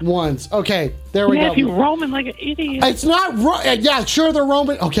 ones. Okay, there we go. Yeah, if you're roaming like an idiot. It's not. Yeah, sure, they're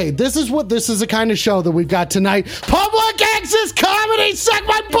roaming. Okay, this is the kind of show that we've got tonight. Public access comedy. Suck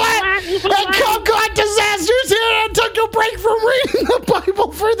my butt. And Come God Disasters here. And took a break from reading the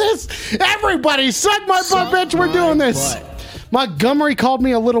Bible for this. Everybody, suck my butt, bitch. We're doing this. Montgomery called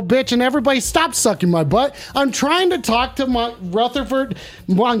me a little bitch, and everybody stopped sucking my butt. I'm trying to talk to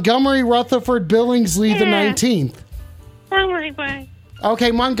Montgomery Rutherford Billingsley the 19th.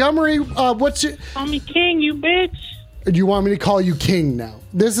 Okay, Montgomery, what's your... Call me king, you bitch. Do you want me to call you king now?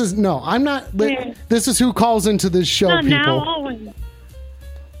 This is... No, I'm not... Yeah. This is who calls into this show, Not people. now, always.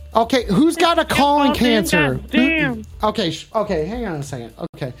 Okay, who's got a calling cancer? Damn. Okay, okay, hang on a second.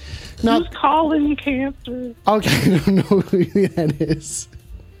 Okay. Now, Who's calling cancer? okay, I don't know who that is.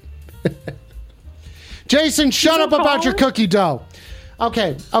 Jason, shut up about your cookie dough.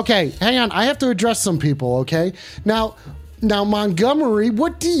 Okay, hang on. I have to address some people, okay? Now, Montgomery,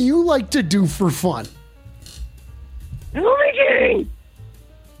 what do you like to do for fun? King.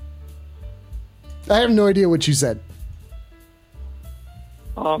 I have no idea what you said.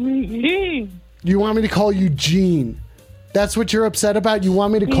 Call me king. You want me to call you Gene? That's what you're upset about? You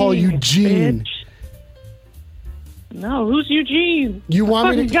want me to call you Gene? Bitch. No, who's Eugene? You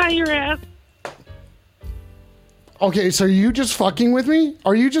want me to... Got your ass. Okay, so are you just fucking with me?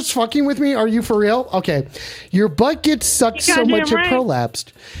 Are you just fucking with me? Are you for real? Okay. Your butt gets sucked so much it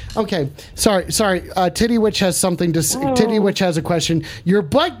prolapsed. Okay. Sorry. Titty Witch has something to say. Titty Witch has a question. Your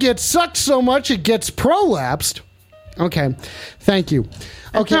butt gets sucked so much it gets prolapsed. Okay. Thank you.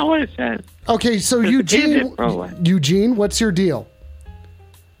 That's Okay. not what it says. Okay, so It Eugene, is prolapsed. Eugene, what's your deal?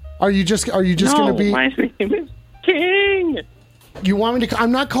 Are you just going to be... my name is King. You want me to...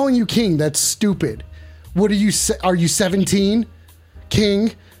 I'm not calling you king. That's stupid. What are you... Are you 17?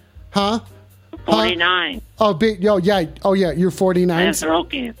 King? Huh? 49. Oh, big... Oh, yeah. You're 49? I have throat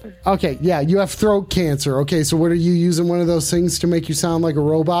cancer. Okay, yeah, you have throat cancer. Okay, so what are you using one of those things to make you sound like a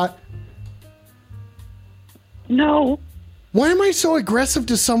robot? No. Why am I so aggressive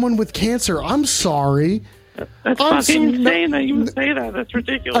to someone with cancer? I'm sorry. That's fucking insane that you would say that. That's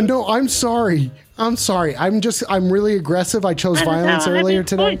ridiculous. No, I'm sorry. I'm really aggressive. I chose violence earlier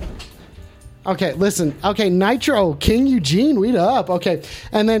today. Okay, listen. Okay, Nitro, King Eugene, weed up. Okay,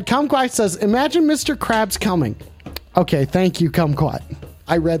 and then Kumquat says, imagine Mr. Krabs coming. Okay, thank you, Kumquat.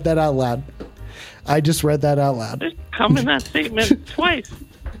 I read that out loud. I just read that out loud. Just come in that statement twice.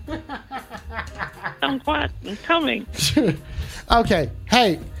 Kumquat, I'm coming. Okay,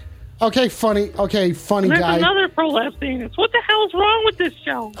 hey. Okay, funny There's guy. another prolapse anus. What the hell's wrong with this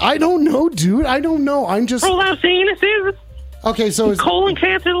show? I don't know, dude. I don't know. I'm just... Prolapse anuses? Okay, so it's... Colon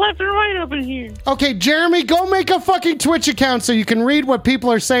cancer left and right up in here. Okay, Jeremy, go make a fucking Twitch account so you can read what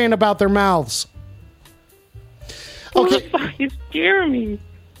people are saying about their mouths. Who Okay. the fuck is Jeremy?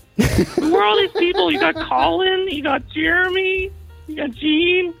 Who are all these people? You got Colin, you got Jeremy, you got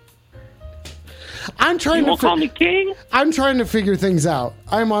Gene. I'm trying You to... won't call me King? I'm trying to figure things out.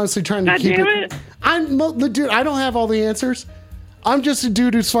 I'm honestly trying to God keep damn it... it. I'm the dude. I don't have all the answers. I'm just a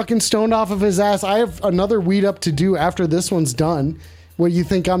dude who's fucking stoned off of his ass. I have another weed up to do after this one's done. What, you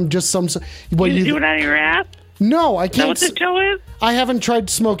think I'm just some... What, You do it out of your ass? No, I Is that can't... what this show is? I haven't tried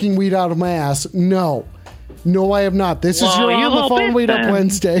smoking weed out of my ass. No, I have not. This is Well, your you On the little Phone bitch Weed Up then.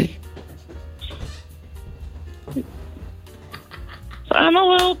 Wednesday. So I'm a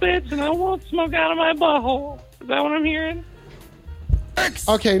little bitch and I won't smoke out of my butthole. Is that what I'm hearing?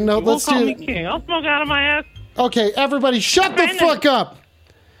 Okay, no, You let's won't call do... me King. I'll smoke out of my ass. Okay, everybody, shut the I know. fuck up.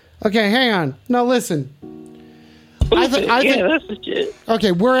 Okay, hang on. Now listen. I think. That's legit.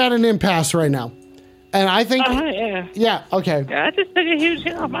 Okay, we're at an impasse right now, and I think. Yeah. Yeah. Okay. Yeah, I just took a huge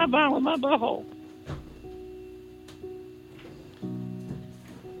hit off my bum with my butthole.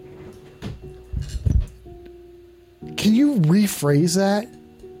 Can you rephrase that?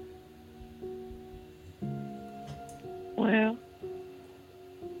 Well,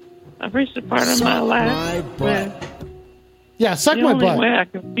 I've reached a part of my life where Yeah, suck the my only butt. way I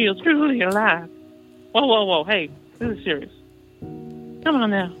can feel truly alive. Whoa. Hey, this is serious. Come on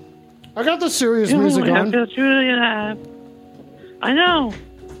now. I got the serious The only music way I on. feel truly alive. I know.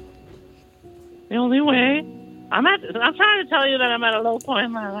 The only way. I'm trying to tell you that I'm at a low point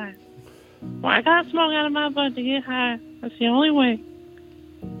in my life. Where I got smoke out of my butt to get high. That's the only way.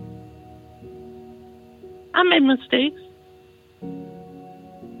 I made mistakes.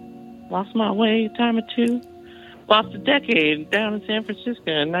 Lost my way a time or two. Lost a decade down in San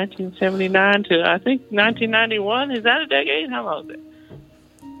Francisco in 1979 to, I think, 1991. Is that a decade? How long is it?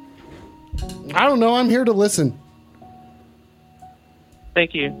 I don't know. I'm here to listen.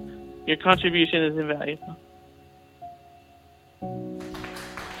 Thank you. Your contribution is invaluable.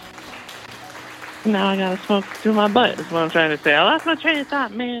 Now I gotta smoke through my butt, is what I'm trying to say. I lost my train of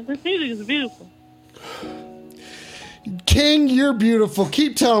thought, man. This music is beautiful. King, you're beautiful.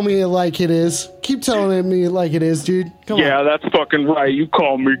 Keep telling me it like it is. Keep telling me it like it is, dude. Come on. Yeah, that's fucking right. You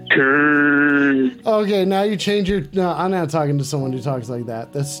call me King. Okay, now you change your... No, I'm not talking to someone who talks like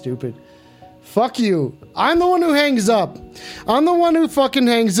that. That's stupid. Fuck you. I'm the one who hangs up. I'm the one who fucking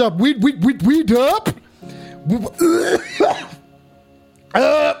hangs up. Weed up.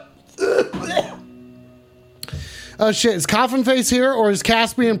 Oh shit, is Coffin Face here or is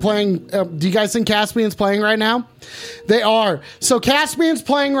Caspian playing? Do you guys think Caspian's playing right now? They are. So Caspian's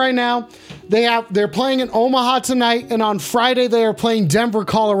playing right now. They're playing in Omaha tonight, and on Friday they are playing Denver,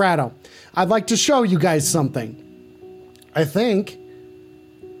 Colorado. I'd like to show you guys something. I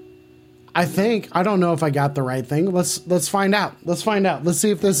don't know if I got the right thing. Let's find out. Let's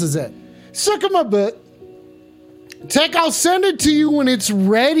see if this is it. Suck on my butt. Tech, I'll send it to you when it's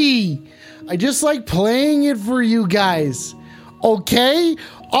ready. I just like playing it for you guys. Okay?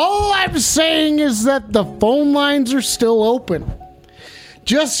 All I'm saying is that the phone lines are still open.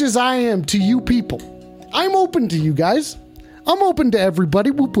 Just as I am to you people. I'm open to you guys. I'm open to everybody.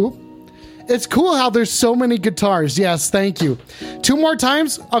 Whoop whoop. It's cool how there's so many guitars. Yes, thank you. 2 more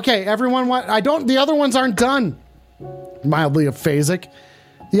times? Okay, everyone, the other ones aren't done. Mildly aphasic.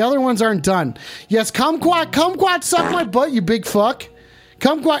 The other ones aren't done. Yes, kumquat, suck my butt, you big fuck.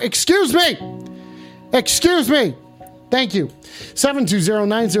 Kumquat, excuse me. Thank you.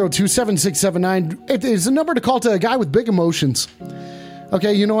 720-902-7679. It is a number to call to a guy with big emotions.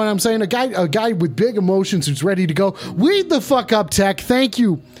 Okay, you know what I'm saying? A guy with big emotions who's ready to go. Weed the fuck up, Tech. Thank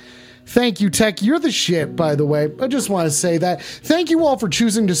you. Thank you, Tech. You're the shit, by the way. I just want to say that. Thank you all for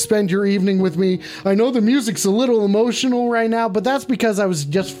choosing to spend your evening with me. I know the music's a little emotional right now, but that's because I was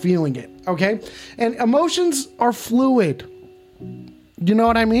just feeling it, okay? And emotions are fluid. You know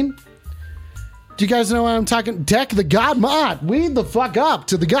what I mean? Do you guys know what I'm talking? Tech the God Mod. Weed the fuck up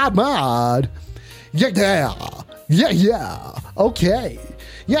to the God Mod. Yeah. Okay.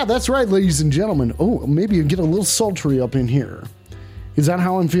 Yeah, that's right, ladies and gentlemen. Oh, maybe you get a little sultry up in here. Is that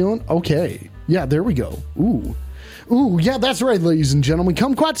how I'm feeling? Okay. Yeah, there we go. Ooh, yeah, that's right, ladies and gentlemen.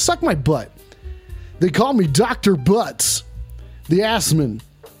 Kumquat, suck my butt. They call me Dr. Butts, the Assman.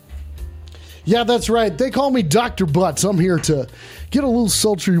 Yeah, that's right. They call me Dr. Butts. I'm here to get a little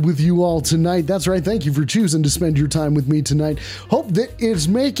sultry with you all tonight. That's right. Thank you for choosing to spend your time with me tonight. Hope that it's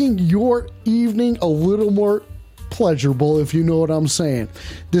making your evening a little more pleasurable, if you know what I'm saying.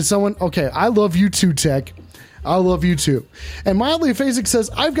 Did someone... Okay, I love you too, Tech. I love you too. And Mildly Aphasic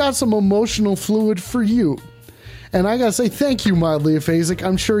says, I've got some emotional fluid for you. And I gotta say thank you, Mildly Aphasic.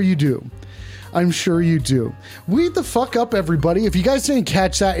 I'm sure you do. Weed the fuck up, everybody. If you guys didn't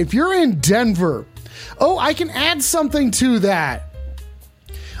catch that, if you're in Denver, I can add something to that.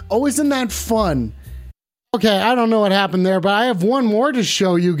 Oh, isn't that fun? Okay, I don't know what happened there, but I have one more to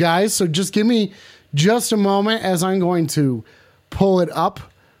show you guys. So just give me just a moment as I'm going to pull it up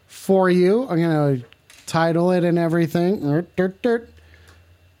for you. I'm going to title it and everything.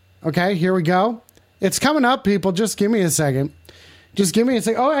 Okay, here we go. It's coming up, people. Just give me a second.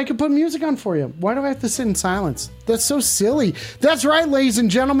 Oh, I can put music on for you. Why do I have to sit in silence? That's so silly. That's right, ladies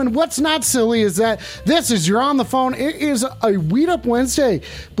and gentlemen. What's not silly is that you're on the phone. It is a Weed Up Wednesday,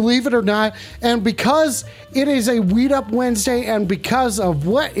 believe it or not. And because it is a Weed Up Wednesday and because of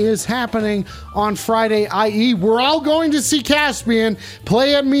what is happening on Friday, i.e., we're all going to see Caspian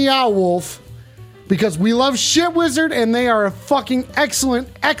play at Meow Wolf because we love Shit Wizard and they are a fucking excellent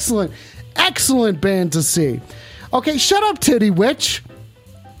band to see. Okay, shut up, Titty Witch.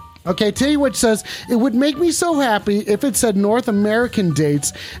 Okay, Titty Witch says, it would make me so happy if it said North American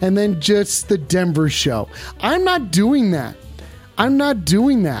dates and then just the Denver show. I'm not doing that.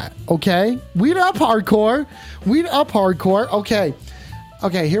 Okay? Weed up hardcore.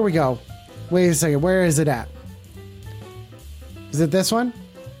 Okay, here we go. Wait a second. Where is it at? Is it this one?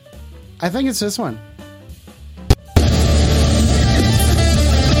 I think it's this one.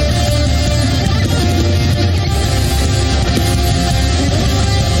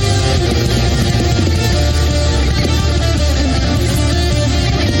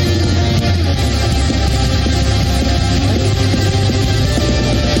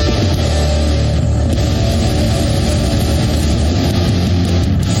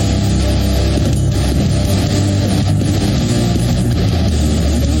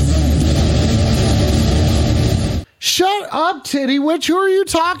 Titty Witch, who are you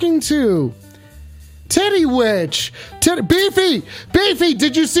talking to? Titty Witch. Beefy,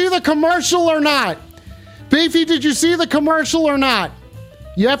 did you see the commercial or not?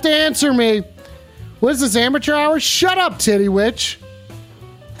 You have to answer me. What is this, amateur hour? Shut up, Titty Witch.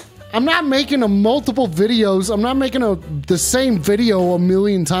 I'm not making multiple videos. I'm not making the same video a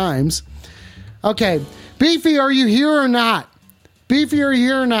million times. Okay. Beefy, are you here or not? Beefy!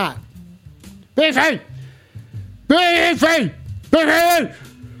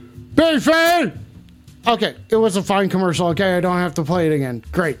 Okay, it was a fine commercial. Okay, I don't have to play it again.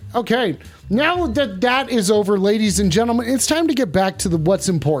 Great. Okay, now that is over, ladies and gentlemen, it's time to get back to what's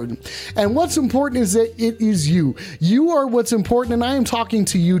important. And what's important is that it is you. You are what's important, and I am talking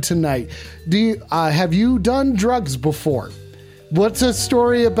to you tonight. Have you done drugs before? What's a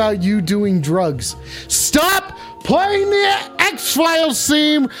story about you doing drugs? Stop playing the X-Files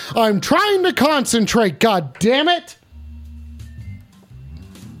theme. I'm trying to concentrate, god damn it.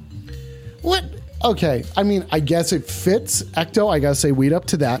 What? Okay, I mean, I guess it fits. Ecto, I gotta say weed up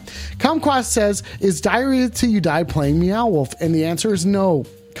to that. Kumquat says, is Diarrhea Till You Die playing Meow Wolf? And the answer is no,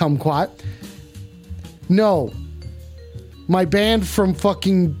 Kumquat. No. My band from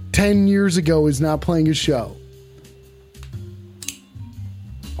fucking 10 years ago is not playing a show.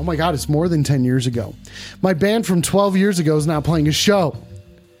 Oh my god, it's more than 10 years ago. My band from 12 years ago is not playing a show.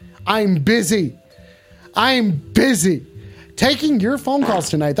 I'm busy. Taking your phone calls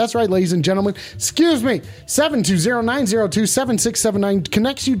tonight. That's right, ladies and gentlemen. Excuse me. 720-902-7679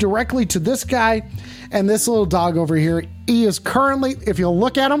 connects you directly to this guy and this little dog over here. He is currently, if you'll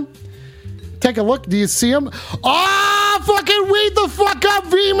look at him, take a look. Do you see him? Oh, fucking weed the fuck up,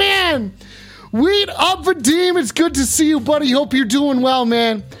 V-Man. Weed up, Vadim. It's good to see you, buddy. Hope you're doing well,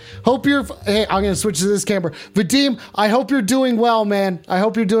 man. Hey, I'm going to switch to this camera. Vadim, I hope you're doing well, man. I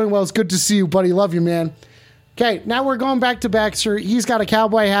hope you're doing well. It's good to see you, buddy. Love you, man. Okay, now we're going back to Baxter. He's got a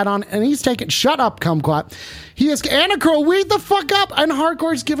cowboy hat on, and he's taking... Shut up, Kumquat. He is... Anacro, weed the fuck up! And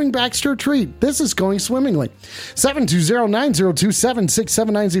Hardcore's giving Baxter a treat. This is going swimmingly.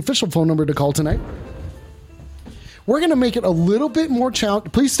 720-902-7679 is the official phone number to call tonight. We're going to make it a little bit more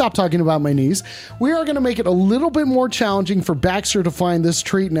challenging. Please stop talking about my knees. We are going to make it a little bit more challenging for Baxter to find this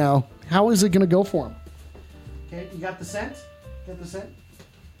treat now. How is it going to go for him? Okay, you got the scent? Get the scent?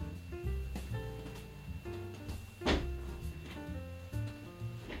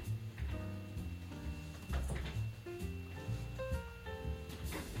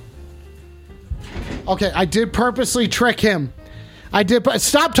 Okay, I did purposely trick him.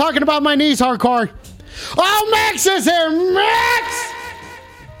 Stop talking about my knees, Hardcore. Oh, Max is here! Max!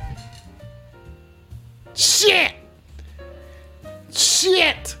 Shit!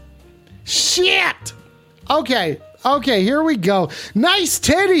 Okay, here we go. Nice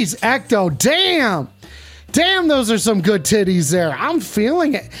titties, Ecto. Damn, those are some good titties there. I'm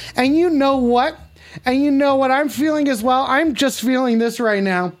feeling it. And you know what? I'm feeling as well? I'm just feeling this right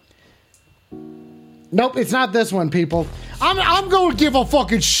now. Nope, it's not this one, people. I'm going to give a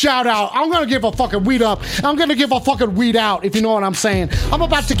fucking shout out. I'm going to give a fucking weed up. I'm going to give a fucking weed out, if you know what I'm saying. I'm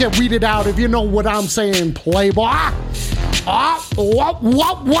about to get weeded out, if you know what I'm saying, playboy. Wow.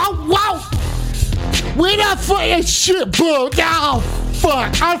 Weed up for shit, bro. Oh,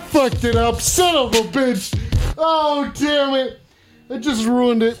 fuck. I fucked it up. Son of a bitch. Oh, damn it. I just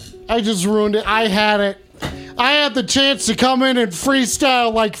ruined it. I had it. I had the chance to come in and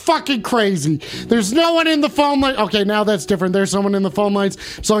freestyle like fucking crazy. There's no one in the phone line. Okay, now that's different. There's someone in the phone lines.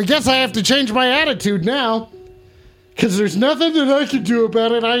 So I guess I have to change my attitude now. Because there's nothing that I can do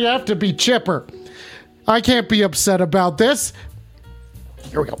about it. I have to be chipper. I can't be upset about this.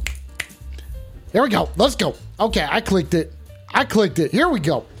 Here we go. Let's go. Okay, I clicked it. Here we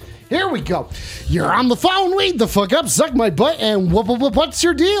go. You're on the phone. Weed the fuck up. Suck my butt. And what's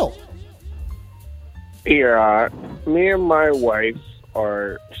your deal? Yeah, me and my wife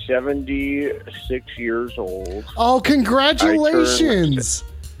are 76 years old. Oh, congratulations.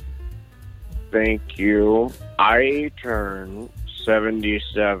 Thank you. I turn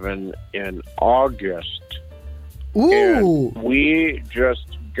 77 in August. Ooh. And we just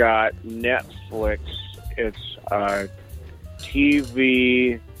got Netflix. It's a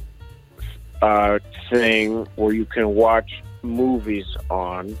TV thing where you can watch movies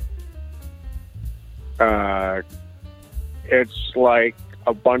on. It's like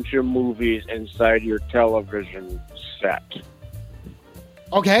a bunch of movies inside your television set.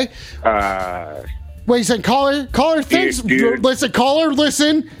 Okay. Wait a second, caller, thanks. Listen, caller,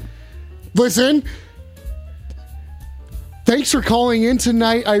 listen. Thanks for calling in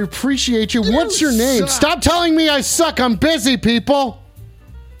tonight. I appreciate you. What's your name? Stop telling me I suck. I'm busy, people.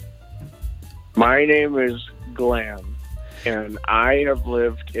 My name is Glenn. And I have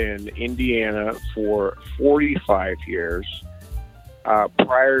lived in Indiana for 45 years.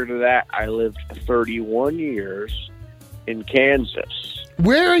 Prior to that, I lived 31 years in Kansas.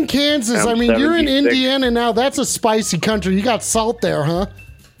 Where in Kansas? I mean, you're in Indiana now. That's a spicy country. You got salt there, huh? A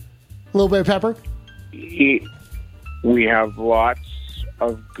little bit of pepper? We have lots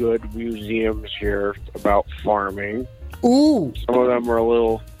of good museums here about farming. Ooh. Some of them are a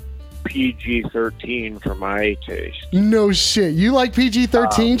little PG-13 for my taste. No shit. You like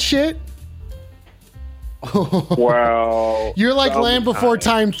PG-13 shit? Well, You're like Land Before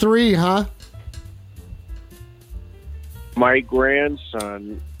Time 3, huh? my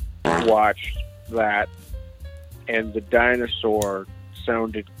grandson watched that, and the dinosaur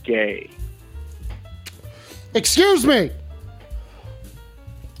sounded gay. Excuse me.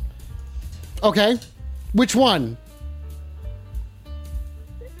 Okay. Which one?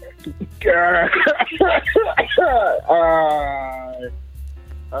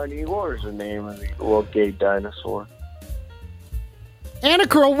 Honey, what was the name of the little gay dinosaur? Anna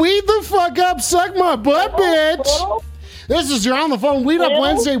Curl, weed the fuck up, suck my butt, bitch. This is You're on the Phone Weed Up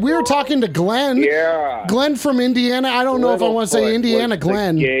Wednesday. We were talking to Glenn. Yeah. Glenn from Indiana. I don't know if I want to say Indiana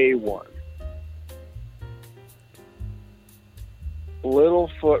Glenn. The gay one.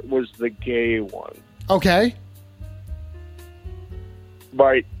 Littlefoot was the gay one. Okay.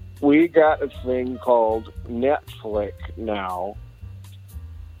 But we got a thing called Netflix now,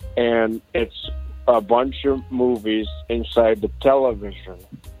 and it's a bunch of movies inside the television.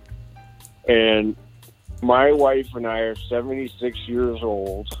 And my wife and I are 76 years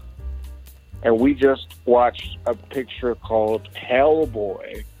old, and we just watched a picture called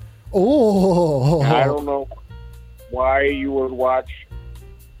Hellboy. Oh. I don't know why you would watch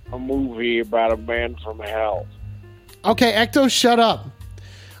a movie about a man from hell. Okay, Ecto, shut up.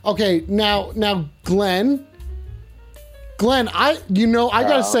 Okay, now, Glenn, I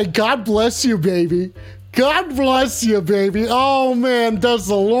gotta say, God bless you, baby. God bless you, baby. Oh man, does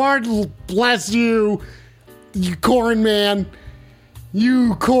the Lord bless you, you corn man.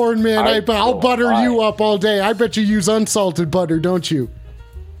 You corn man. I'll butter you up all day. I bet you use unsalted butter, don't you?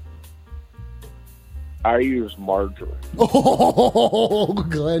 I use margarine. Oh,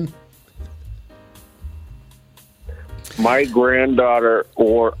 Glenn. My granddaughter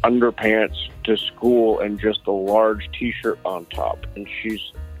wore underpants to school and just a large T-shirt on top, and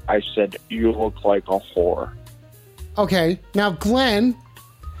I said, "You look like a whore." Okay, now Glenn.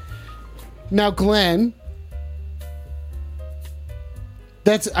 Glenn.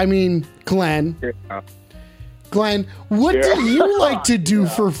 Yeah. Glenn, what do you like to do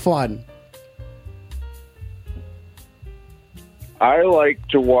for fun? I like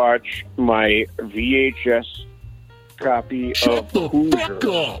to watch my VHS copy of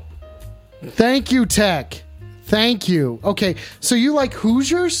Hoosiers. Thank you, Tech. Thank you. Okay, so you like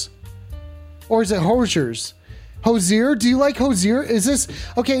Hoosiers? Or is it Hosiers? Hosier? Do you like Hosier? Is this...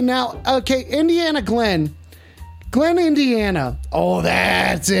 Okay, Indiana Glenn. Glenn, Indiana. Oh,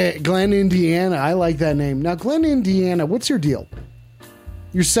 that's it. Glenn, Indiana. I like that name. Now, Glenn, Indiana, what's your deal?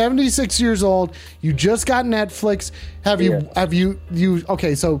 You're 76 years old. You just got Netflix. Have you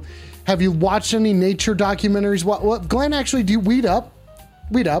watched any nature documentaries? What Glenn, actually, do you weed up?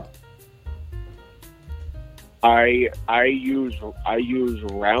 Weed up. I use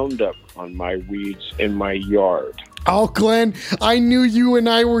Roundup on my weeds in my yard. Oh, Glenn, I knew you and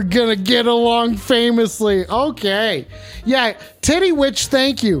I were going to get along famously. Okay. Yeah, Titty Witch,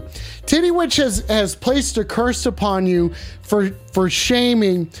 thank you. Titty Witch has placed a curse upon you for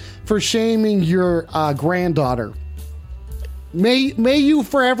shaming your granddaughter. May you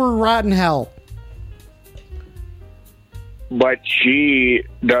forever rot in hell. But she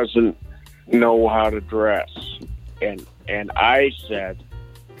doesn't know how to dress. And I said,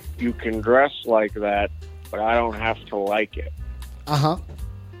 you can dress like that, but I don't have to like it. Uh-huh.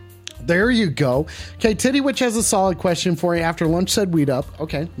 There you go. Okay, Titty Witch has a solid question for you. After lunch said weed up.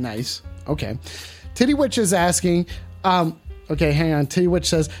 Okay, nice. Okay. Titty Witch is asking, okay, hang on. Titty Witch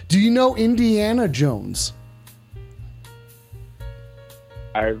says, do you know Indiana Jones?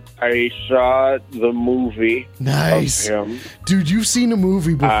 I saw the movie. Nice. Of him. Dude, you've seen a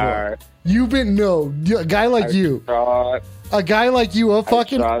movie before. A guy like you. A guy like you, I saw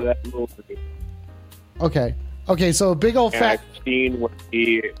that movie. Okay, so a big old and fat... I've seen when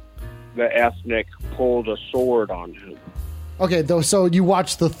the ethnic pulled a sword on him. Okay, so you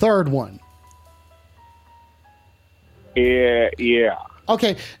watched the third one. Yeah.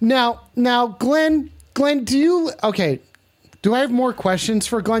 Okay, now, Glenn, do you... Okay, do I have more questions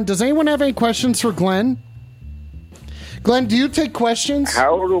for Glenn? Does anyone have any questions for Glenn? Glenn, do you take questions?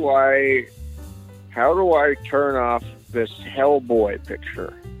 How do I turn off this Hellboy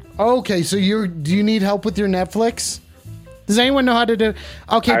picture? Okay, so do you need help with your Netflix? Does anyone know how to do?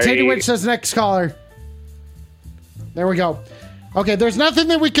 Okay, Titty Witch says next caller. There we go. Okay, there's nothing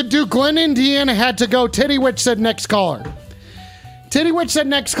that we could do. Glenn, Indiana had to go. Titty Witch said next caller. Titty Witch said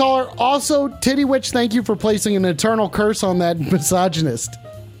next caller. Also, Titty Witch, thank you for placing an eternal curse on that misogynist.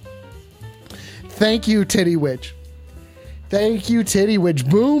 Thank you, Titty Witch. Thank you, Titty Witch.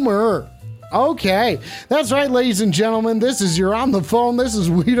 Boomer. Okay, that's right, ladies and gentlemen. This is You're on the Phone. This is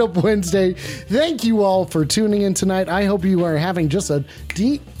Weed Up Wednesday. Thank you all for tuning in tonight. I hope you are having just a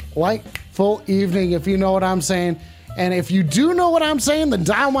delightful evening, if you know what I'm saying. And if you do know what I'm saying, then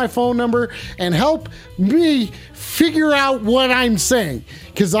dial my phone number and help me figure out what I'm saying.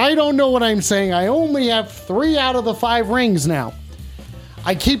 Because I don't know what I'm saying. I only have 3 out of the 5 rings now.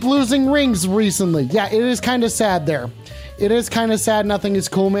 I keep losing rings recently. Yeah, it is kind of sad there. It is kind of sad. Nothing is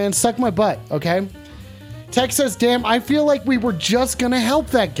cool, man. Suck my butt, okay? Tech says, damn, I feel like we were just going to help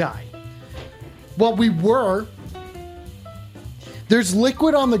that guy. Well, we were. There's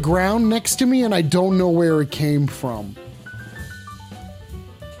liquid on the ground next to me, and I don't know where it came from.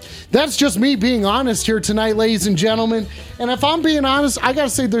 That's just me being honest here tonight, ladies and gentlemen. And if I'm being honest, I gotta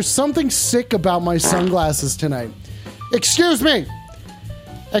say there's something sick about my sunglasses tonight. Excuse me.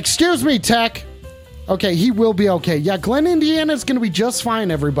 Excuse me, Tech. Okay, he will be okay. Yeah, Glen, Indiana is gonna be just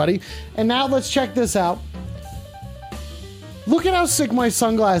fine, everybody. And now let's check this out. Look at how sick my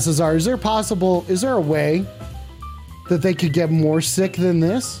sunglasses are. Is there a way that they could get more sick than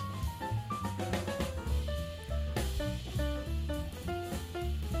this?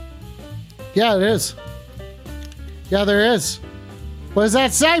 Yeah, it is. Yeah, there is. What does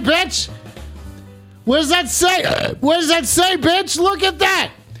that say, bitch? What does that say? What does that say, bitch? Look at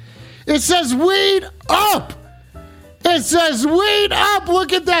that. It says weed up. It says weed up.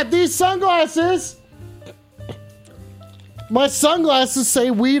 Look at that. These sunglasses. My sunglasses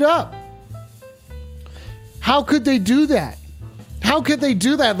say weed up. How could they do that? How could they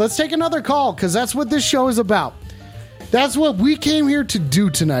do that? Let's take another call, because that's what this show is about. That's what we came here to do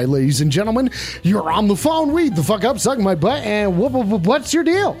tonight, ladies and gentlemen. You're on the phone. Weed the fuck up, suck my butt, and what's your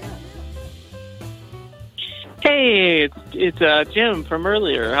deal? Hey, it's Jim from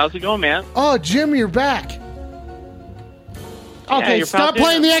earlier. How's it going, man? Oh, Jim, you're back. Okay, you're stop probably-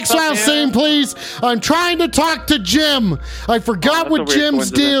 playing the X-Files theme, please. I'm trying to talk to Jim. I forgot what That's a weird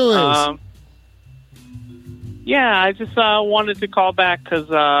Jim's deal is. coincidence. Yeah, I just wanted to call back because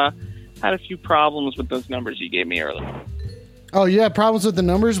I had a few problems with those numbers you gave me earlier. Oh, you have problems with the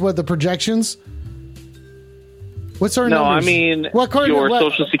numbers? What, the projections? What's our No, numbers? I mean what your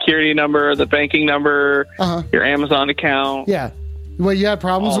social security number, the banking number, your Amazon account. Yeah. Well, you had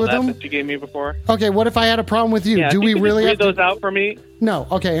problems all with that them? that you gave me before. Okay, what if I had a problem with you? Yeah, Do if we you could really just have read to... those out for me? No.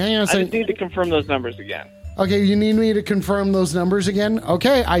 Okay, hang on a I second. just need to confirm those numbers again. Okay, you need me to confirm those numbers again?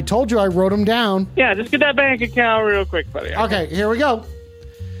 Okay, I told you I wrote them down. Yeah, just get that bank account real quick, buddy. Okay, here we go.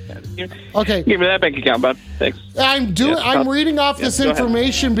 Okay. Give me that bank account, bud. Thanks. I'm reading off this go ahead.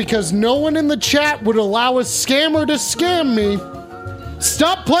 information because no one in the chat would allow a scammer to scam me.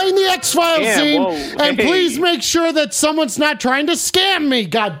 Stop playing the X-Files Yeah, scene, whoa, and hey. please make sure that someone's not trying to scam me.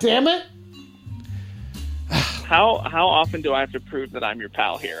 God damn it! How often do I have to prove that I'm your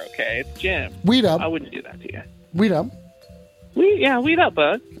pal here? Okay, it's Jim. Weed up. I wouldn't do that to you. Weed up. Weed up,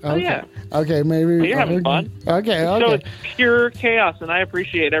 bud. Oh Okay. yeah. Okay, maybe. Well, you're having fun. Okay. So Okay. it's pure chaos, and I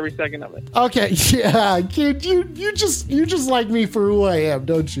appreciate every second of it. Okay. Yeah, kid. You just like me for who I am,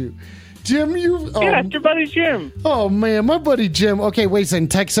 don't you, Jim? Yeah, it's your buddy Jim. Oh man, my buddy Jim. Okay, wait a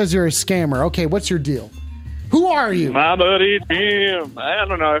second. Tech says you're a scammer. Okay, what's your deal? Who are you? My buddy Jim. I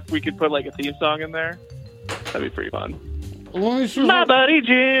don't know if we could put like a theme song in there. That'd be pretty fun. Let me see. My buddy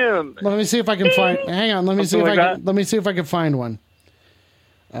Jim. Let me see if I can find. Hang on. Let me see if Something I like can. Let me see if I can find one.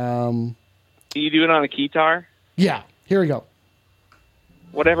 Can you do it on a guitar? Yeah. Here we go.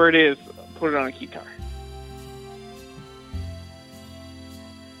 Whatever it is, put it on a guitar.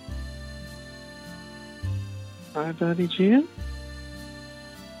 My buddy Jim.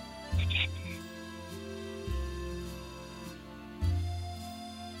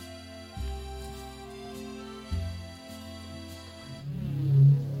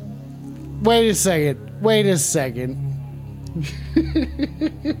 Wait a second. Wait a second.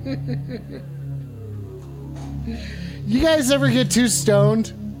 You guys ever get too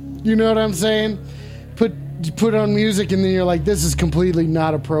stoned? You know what I'm saying? Put on music and then you're like, this is completely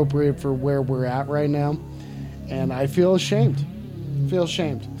not appropriate for where we're at right now. And I feel ashamed.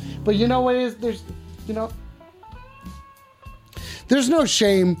 But you know what it is? There's no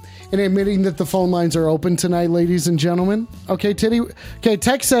shame in admitting that the phone lines are open tonight, ladies and gentlemen. Okay,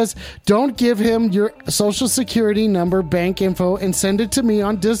 Tech says, don't give him your social security number, bank info, and send it to me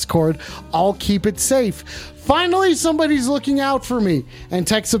on Discord. I'll keep it safe. Finally, somebody's looking out for me. And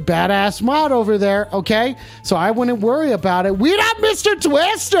Tech's a badass mod over there, okay? So I wouldn't worry about it. Weed up, Mr.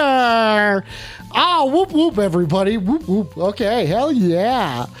 Twister! Oh, whoop, whoop, everybody. Whoop, whoop. Okay, hell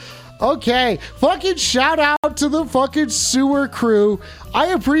yeah. Okay, fucking shout out to the fucking sewer crew. I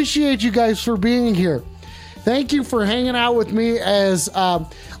appreciate you guys for being here. Thank you for hanging out with me as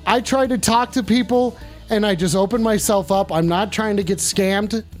I try to talk to people and I just open myself up. I'm not trying to get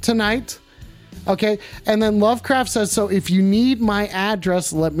scammed tonight. Okay. And then Lovecraft says, so if you need my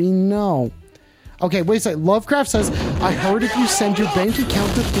address, let me know. Okay, wait a second. Lovecraft says, I heard if you send your bank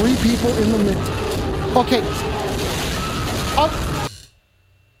account to 3 people in the middle. Okay.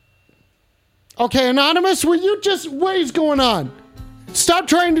 Okay, Anonymous, what is going on? Stop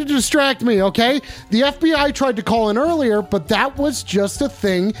trying to distract me, okay? The FBI tried to call in earlier, but that was just a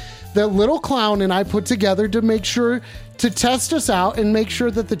thing that Little Clown and I put together to make sure to test us out and make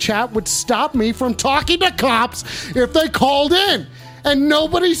sure that the chat would stop me from talking to cops if they called in. And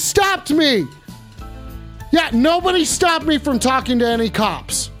nobody stopped me. Yeah, nobody stopped me from talking to any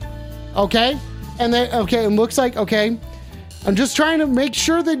cops. Okay? And then, okay, it looks like, okay, I'm just trying to make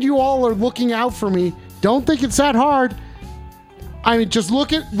sure that you all are looking out for me. Don't think it's that hard. I mean, just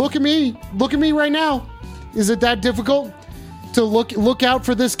look at me. Look at me right now. Is it that difficult to look out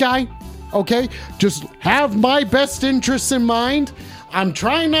for this guy? Okay? Just have my best interests in mind. I'm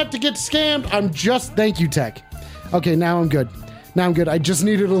trying not to get scammed. Thank you, Tech. Okay, now I'm good. I just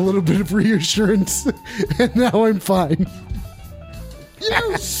needed a little bit of reassurance, and now I'm fine.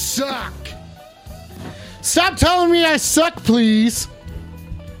 You suck. Stop telling me I suck, please.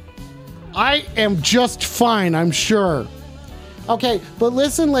 I am just fine, I'm sure. Okay, but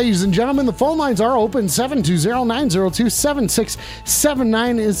listen, ladies and gentlemen, the phone lines are open.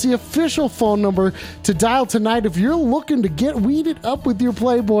 720-902-7679 is the official phone number to dial tonight if you're looking to get weeded up with your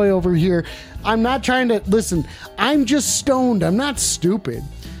Playboy over here. I'm not trying to, listen, I'm just stoned. I'm not stupid.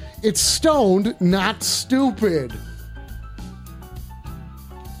 It's stoned, not stupid.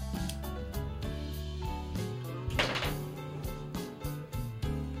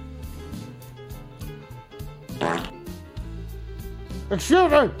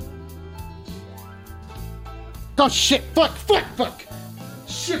 Excuse me. Oh shit, fuck.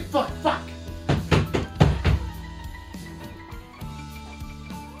 Shit, fuck.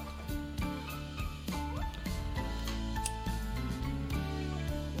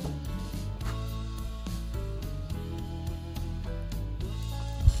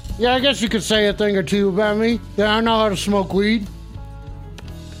 Yeah, I guess you could say a thing or two about me. That I know how to smoke weed.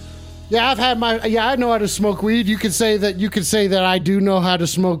 Yeah, I know how to smoke weed. You could say that I do know how to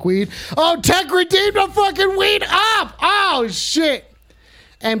smoke weed. Oh, Tech redeemed a fucking weed up! Oh, shit!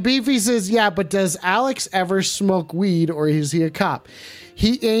 And Beefy says, yeah, but does Alex ever smoke weed or is he a cop?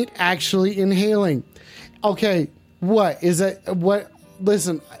 He ain't actually inhaling. Okay, what? Is it, what?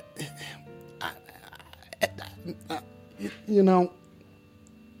 Listen, you know,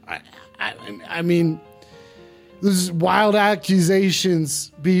 I mean, this is wild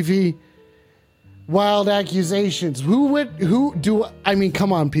accusations, Beefy. Wild accusations.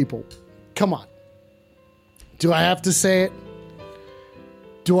 Come on, people. Come on. Do I have to say it?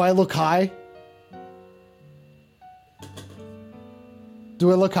 Do I look high?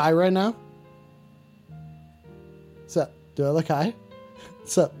 Do I look high right now? What's up? Do I look high?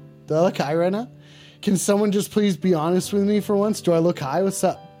 What's up? Do I look high right now? Can someone just please be honest with me for once? Do I look high? What's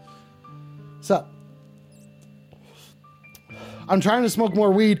up? What's up? I'm trying to smoke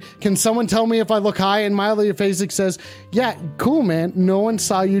more weed. Can someone tell me if I look high? And Mildly Aphasic says, yeah, cool, man. No one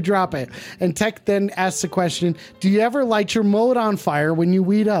saw you drop it. And Tech then asks the question, do you ever light your mullet on fire when you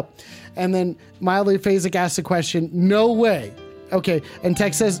weed up? And then Mildly Aphasic asks the question, no way. Okay. And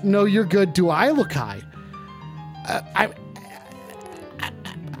Tech says, no, you're good. Do I look high?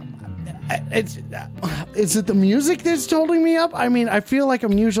 Is it the music that's holding me up? I mean, I feel like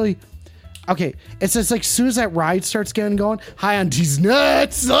I'm usually... Okay, it says like as soon as that ride starts getting going, high on these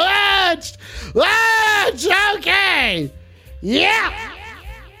nuts, lunch, okay, yeah,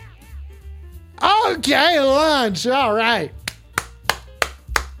 okay, lunch, all right.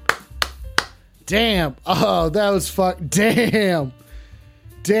 Damn, oh, that was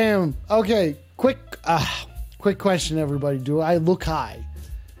damn, okay, quick question, everybody, do I look high?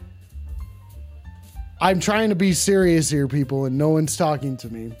 I'm trying to be serious here, people, and no one's talking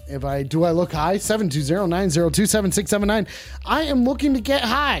to me. Do I look high? 720-902-7679. I am looking to get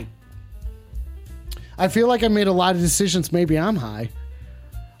high. I feel like I made a lot of decisions. Maybe I'm high.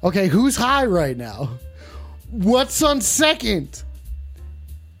 Okay, who's high right now? What's on second?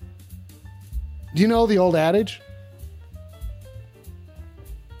 Do you know the old adage?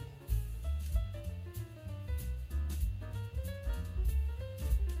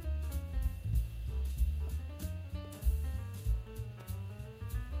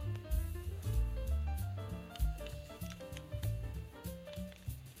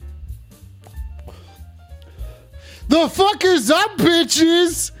 The fuck is up,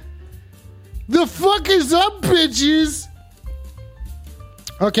 bitches? The fuck is up, bitches?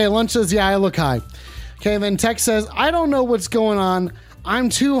 Okay, Lunch says, yeah, I look high. Okay, then Tex says, I don't know what's going on. I'm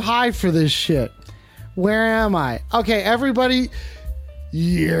too high for this shit. Where am I? Okay, everybody,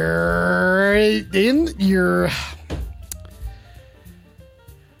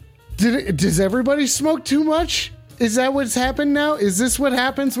 does everybody smoke too much? Is that what's happened now? Is this what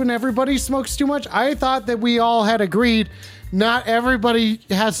happens when everybody smokes too much? I thought that we all had agreed not everybody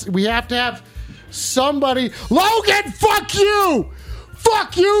has, we have to have somebody. Logan, fuck you!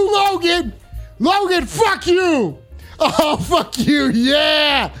 Fuck you, Logan! Logan, fuck you! Oh, fuck you,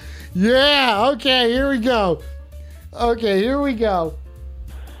 yeah! Yeah, okay, here we go. Okay, here we go.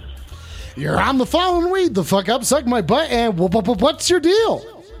 You're on the phone, weed the fuck up, suck my butt, and what's your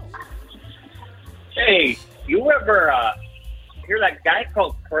deal? Hey, you ever hear that guy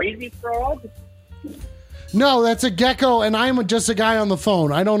called Crazy Frog? No, that's a gecko, and I'm just a guy on the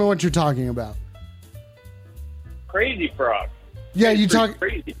phone. I don't know what you're talking about. Crazy Frog. Yeah, you talk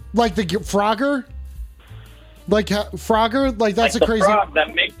crazy. Like the Frogger? Like Frogger? Like that's like a crazy... frog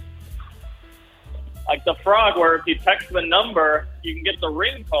that makes... Like the frog where if you text the number, you can get the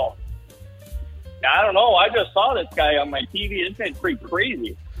ring call. I don't know. I just saw this guy on my TV. This guy's pretty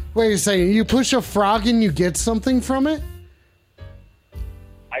crazy. Wait a second. You push a frog and you get something from it?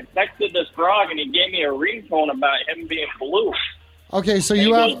 I texted this frog and he gave me a ringtone about him being blue. Okay, so And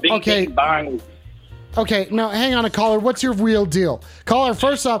you he have... goes, bing, Okay. bing, bang. Okay, now hang on, caller. What's your real deal? Caller,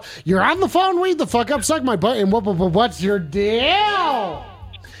 first off, you're on the phone. Weed the fuck up, suck my butt, and what's your deal?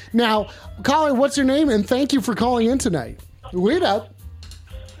 Now, caller, what's your name? And thank you for calling in tonight. Weed up.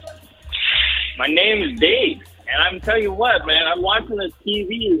 My name is Dave, and I'm telling you what, man. I'm watching this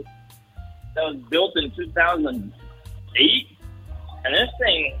TV that was built in 2008, and this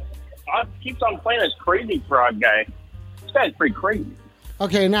thing keeps on playing this Crazy Frog guy. This guy's pretty crazy.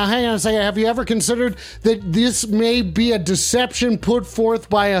 Okay, now hang on a second. Have you ever considered that this may be a deception put forth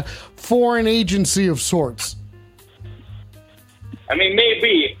by a foreign agency of sorts? I mean,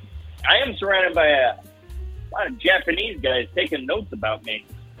 maybe. I am surrounded by a lot of Japanese guys taking notes about me.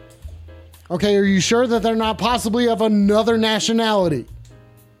 Okay, are you sure that they're not possibly of another nationality?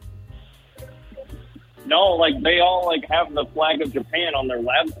 No, like they all like have the flag of Japan on their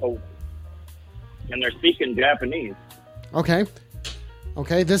lab coat, and they're speaking Japanese. Okay.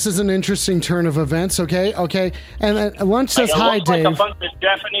 Okay, this is an interesting turn of events, okay? Okay, and then Lunch says, hi, Dave. Like a bunch of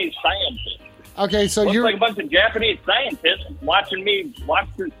Japanese scientists. Okay, so Looks you're... like a bunch of Japanese scientists watching me watch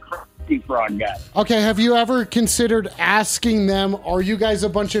this Crazy Frog guy. Okay, have you ever considered asking them, are you guys a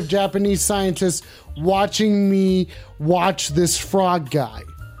bunch of Japanese scientists watching me watch this frog guy?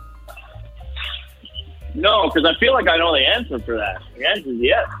 No, because I feel like I know the answer for that. The answer is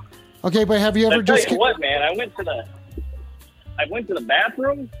yes. Okay, but have you ever I tell just... you what, man, I went to the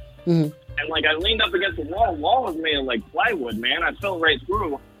bathroom, and like I leaned up against the wall. The wall was made of like plywood, man. I fell right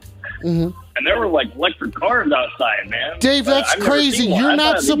through. And there were like electric cars outside, man. Dave, But that's I've never crazy. seen one. You're I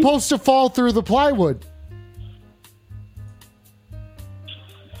not thought supposed to fall through the plywood.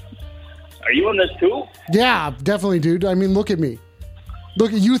 Are you in this too? Yeah, definitely, dude. I mean, look at me.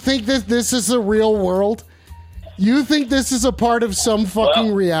 Look, you think that this is a real world? You think this is a part of some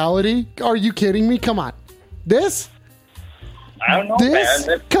fucking reality? Are you kidding me? Come on. This? I don't know, This?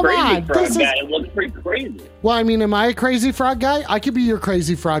 man. That Come Crazy on, Frog this is- guy looks pretty crazy. Well, I mean, am I a crazy frog guy? I could be your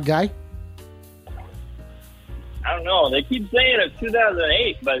crazy frog guy. I don't know. They keep saying it's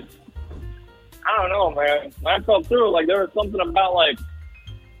 2008, but I don't know, man. When I fell through, like there was something about like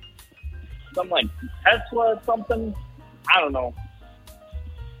something like Tesla or something. I don't know.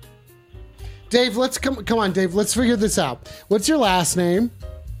 Dave, let's come on, Dave. Let's figure this out. What's your last name?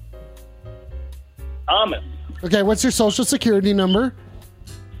 Thomas. Okay, what's your social security number?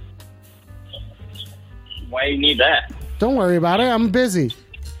 Why do you need that? Don't worry about it. I'm busy.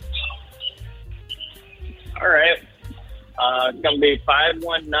 All right. It's going to be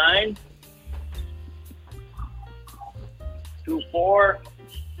 519 24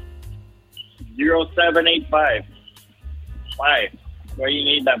 0785. Why? What do you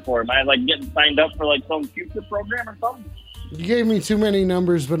need that for? Am I like getting signed up for like some future program or something? You gave me too many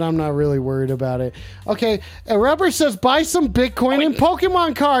numbers, but I'm not really worried about it. Okay, Rubber says buy some Bitcoin and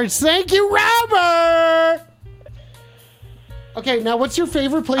Pokemon cards. Thank you, Rubber! Okay, now what's your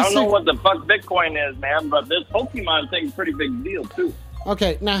favorite place I don't know to... what the fuck Bitcoin is, man, but this Pokemon thing's a pretty big deal, too.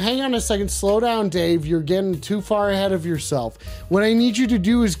 Okay, now hang on a second. Slow down, Dave. You're getting too far ahead of yourself. What I need you to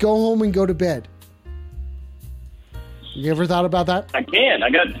do is go home and go to bed. You ever thought about that? I can't. I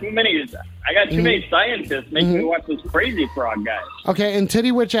got too many scientists making me watch this Crazy Frog guy. Okay, and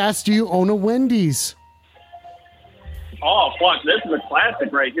Titty Witch asked, do you own a Wendy's? Oh, fuck. This is a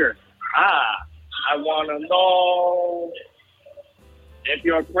classic right here. I want to know if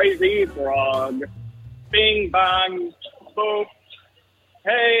you're a crazy frog. Bing, bang, boop.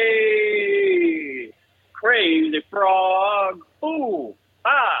 Hey, crazy frog. Ooh,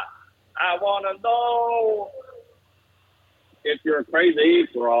 I want to know if you're a crazy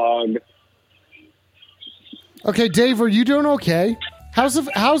frog. Okay, Dave, are you doing okay? How's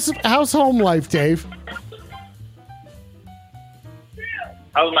home life, Dave?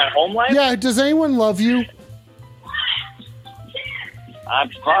 How's my home life? Yeah, does anyone love you? I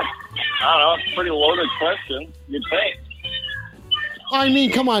don't know. It's a pretty loaded question. You'd think. I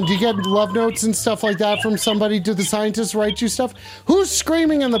mean, come on. Do you get love notes and stuff like that from somebody? Do the scientists write you stuff? Who's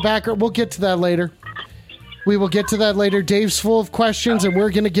screaming in the background? We'll get to that later. We will get to that later. Dave's full of questions, and we're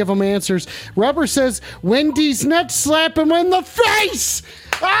going to give him answers. Rubber says, Wendy's nuts slap him in the face!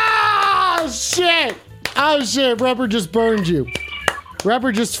 Ah, shit! Oh, shit. Rubber just burned you.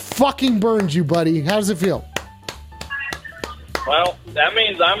 Rubber just fucking burned you, buddy. How does it feel? Well, that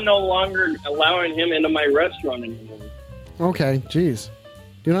means I'm no longer allowing him into my restaurant anymore. Okay, jeez.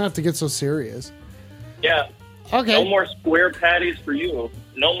 You don't have to get so serious. Yeah. Okay. No more square patties for you.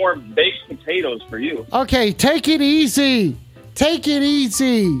 No more baked potatoes for you. Okay, take it easy. Take it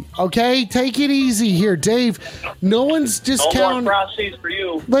easy. Okay, take it easy here, Dave. No one's discounting. No more Frosties for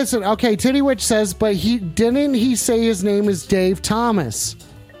you. Listen, okay, Titty Witch says, but he say his name is Dave Thomas.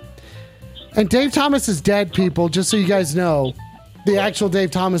 And Dave Thomas is dead, people, just so you guys know. The actual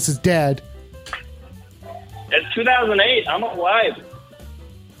Dave Thomas is dead. It's 2008. I'm alive.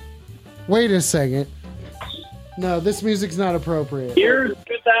 Wait a second. No, this music's not appropriate. Here's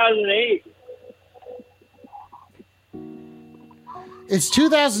 2008. It's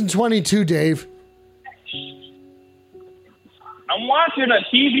 2022, Dave. I'm watching a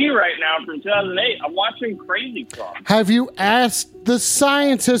TV right now from 2008. I'm watching Crazy Frog. Have you asked the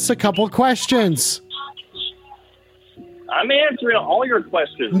scientists a couple questions? I'm answering all your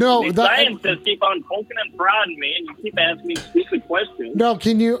questions. No, the scientists keep on poking and prodding me, and you keep asking me stupid questions. No,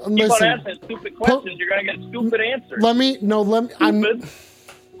 can you Keep listen? on asking stupid questions, you're going to get stupid answers. Let me. Stupid.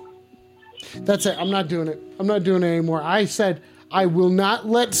 That's it. I'm not doing it. I'm not doing it anymore. I said I will not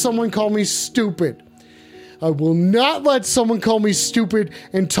let someone call me stupid. I will not let someone call me stupid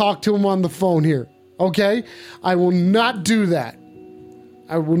and talk to him on the phone here. Okay? I will not do that.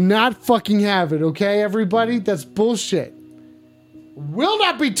 I will not fucking have it. Okay, everybody? That's bullshit. Will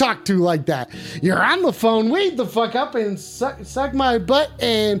not be talked to like that. You're on the phone. Wait the fuck up and suck my butt.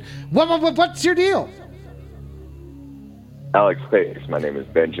 And what's your deal? Alex Pace, my name is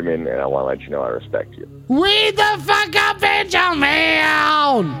Benjamin, and I want to let you know I respect you. Weed the fuck up,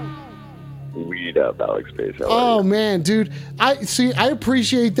 Benjamin! Weed up, Alex Pace. Oh, man, dude. I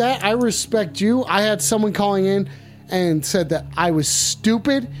appreciate that. I respect you. I had someone calling in and said that I was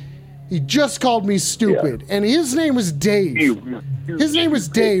stupid. He just called me stupid. Yeah. And his name was Dave. His name was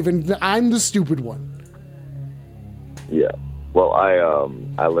Dave, and I'm the stupid one. Yeah. Well,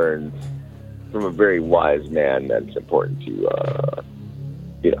 I learned from a very wise man that it's important to,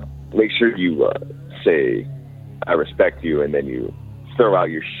 make sure you say, I respect you, and then you throw out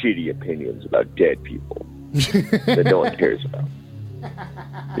your shitty opinions about dead people that no one cares about.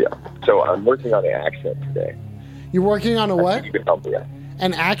 Yeah. So I'm working on an accent today. You're working on a what? You can help me out.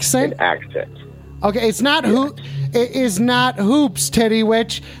 An accent? An accent. Okay, it's not it is not Hoops, Teddy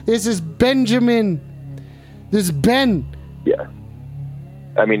Witch. This is Benjamin. This is Ben. Yeah.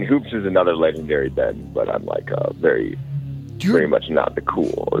 I mean, Hoops is another legendary Ben, but I'm like very much not the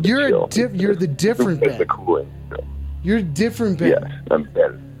cool or the you're chill. You're the different Hoops Ben. is the cool. You're different Ben. Yes, I'm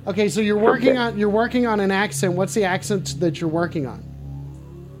Ben. Okay, so you're working on an accent. What's the accent that you're working on?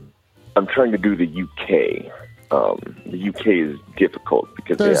 I'm trying to do the UK. The UK is difficult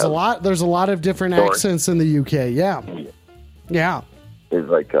because there's a lot of different accents in the UK. Yeah. There's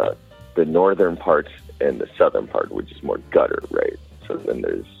like the northern part and the southern part, which is more gutter, right? So then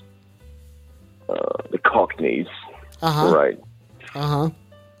there's the Cockneys, right?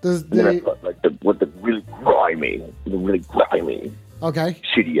 The really grimy, okay,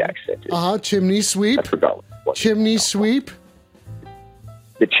 shitty accent. Chimney sweep. I forgot what chimney sweep.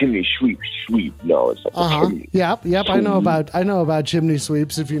 The chimney sweep. No, it's like the chimney. Yep. I know about chimney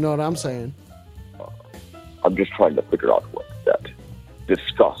sweeps. If you know what I'm saying. I'm just trying to figure out what that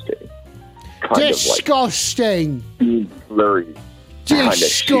disgusting. Disgusting. Blurry.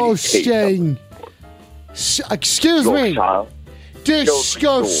 Disgusting. Excuse me.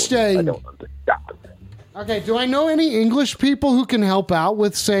 Disgusting. I don't understand. Okay, do I know any English people who can help out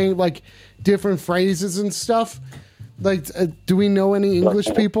with saying like different phrases and stuff? Like, do we know any English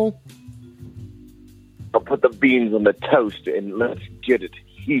people? I'll put the beans on the toast and let's get it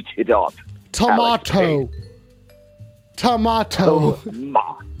heated up. Tomato. Tomato.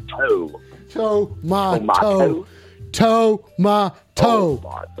 Tomato. Tomato. Tomato.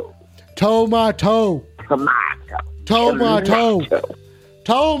 Tomato. Tomato.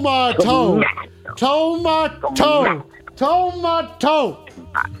 Tomato. Tomato. Tomato.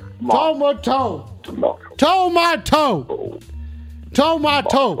 Tomato.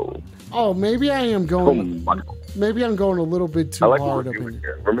 Tomato. Oh, maybe I am going. Maybe I'm going a little bit too hard up in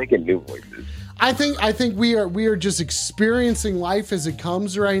here. We're making new voices. I think we are just experiencing life as it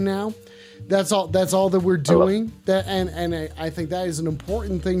comes right now. That's all that we're doing. I think that is an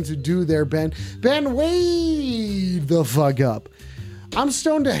important thing to do there, Ben. Ben, wave the fuck up. I'm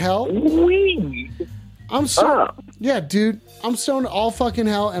stoned to hell. I'm stoned. Yeah, dude. I'm stoned to all fucking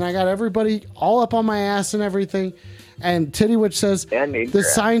hell, and I got everybody all up on my ass and everything. And Titty Witch says the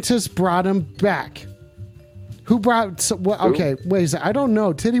scientists brought him back. Who brought? Okay, wait a second. I don't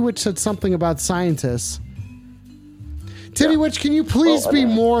know. Titty Witch said something about scientists. Titty Witch, can you please be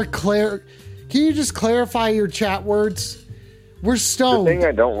more clear? Can you just clarify your chat words? We're stoned. The thing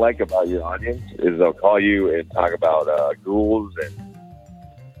I don't like about your audience is they'll call you and talk about ghouls and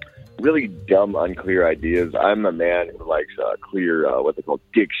really dumb, unclear ideas. I'm a man who likes clear, what they call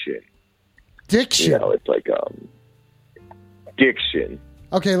diction. Diction? You know, it's like diction.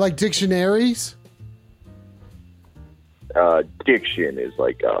 Okay, like dictionaries? Diction is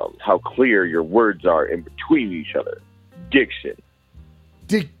like how clear your words are in between each other. Diction.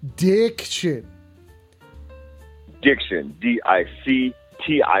 Diction. Diction. D-I-C-T-I-O-N.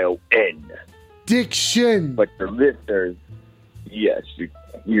 Diction. But your listeners, yes,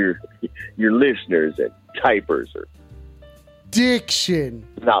 your listeners and typers are diction.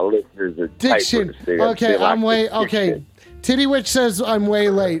 Not listeners or diction. Typers. Okay, I'm way okay. Titty Witch says I'm way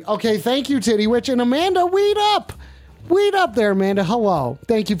late. Okay, thank you, Titty Witch. And Amanda, weed up. Weed up there, Amanda. Hello.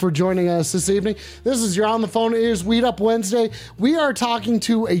 Thank you for joining us this evening. This is You're on the Phone. It is Weed Up Wednesday. We are talking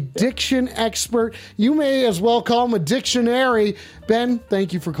to a diction expert. You may as well call him a dictionary. Ben,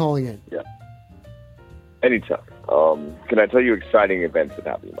 thank you for calling in. Yeah. Anytime. Can I tell you exciting events that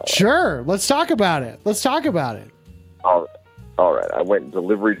happened in my life? Sure. Let's talk about it. Let's talk about it. All right. I went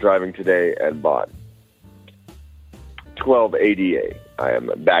delivery driving today and bought 12 ADA. I am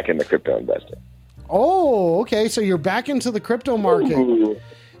back in the crypto investing. Oh, okay. So you're back into the crypto market. Ooh.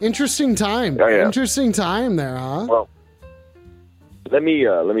 Interesting time. Oh, yeah. Interesting time there, huh? Well, let me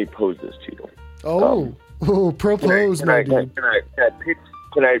pose this to you. Propose, my dude.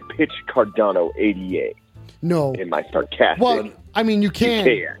 Can I pitch Cardano ADA? No. In my sarcastic. Well, I mean, you can.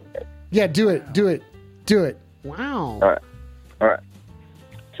 Yeah, do it. Wow. All right.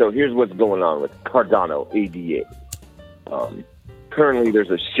 So here's what's going on with Cardano ADA. Currently, there's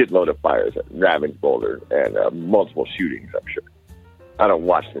a shitload of fires at ravaged Boulder and multiple shootings, I'm sure. I don't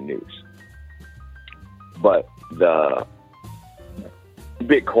watch the news. But the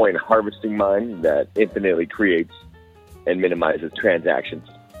Bitcoin harvesting mine that infinitely creates and minimizes transactions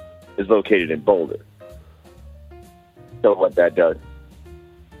is located in Boulder. So what that does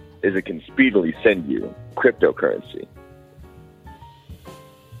is it can speedily send you cryptocurrency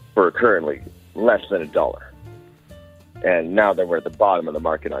for currently less than $1. And now that we're at the bottom of the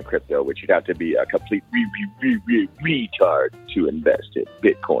market on crypto, which you'd have to be a complete retard to invest in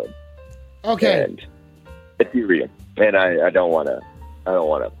Bitcoin. Okay. And Ethereum. And I don't want to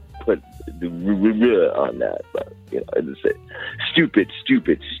put the on that, but you know, it's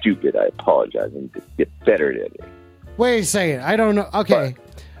stupid. I apologize and get better at it. Wait a second. I don't know. Okay.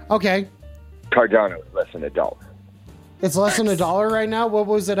 Okay. Cardano is less than $1. It's less than $1 right now? What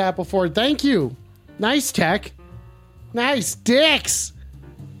was it at before? Thank you. Nice tech. Nice dicks.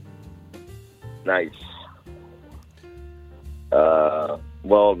 Nice.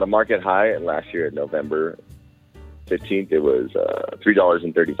 Well, the market high last year, November 15th, it was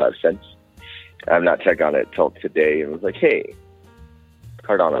 $3.35. I've not checked on it till today, and it was like, hey,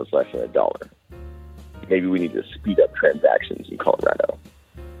 Cardano's less than $1. Maybe we need to speed up transactions in Colorado.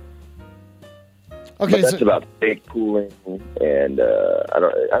 Okay, but that's about stake pooling, and I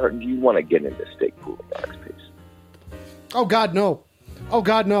don't. Do you want to get into stake pooling, Alex Pace? Oh God, no! Oh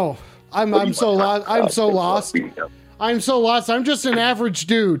God, no! I'm so lost. I'm so lost. I'm so lost. I'm just an average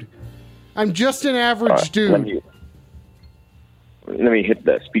dude. I'm just an average dude. Let me hit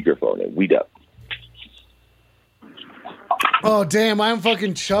the speakerphone and weed up. Oh damn! I'm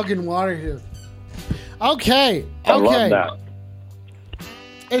fucking chugging water here. Okay. I love that.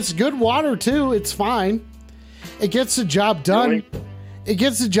 It's good water too. It's fine. It gets the job done. Really? It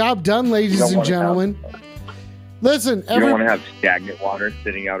gets the job done, ladies and gentlemen. Listen, you don't want to have stagnant water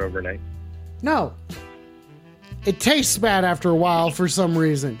sitting out overnight? No. it tastes bad after a while for some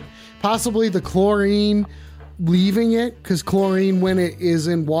reason. Possibly the chlorine leaving it, because chlorine, when it is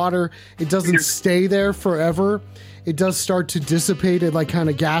in water, it doesn't stay there forever. It does start to dissipate. It like kind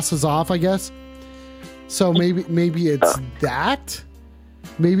of gases off, I guess. So maybe it's that.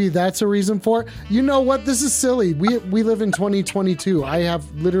 Maybe that's a reason for it. You know what? This is silly. We live in 2022. I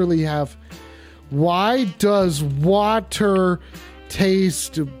literally have. Why does water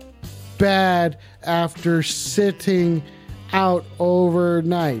taste bad after sitting out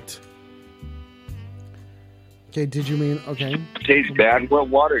overnight? Okay, did you mean okay? Tastes bad. What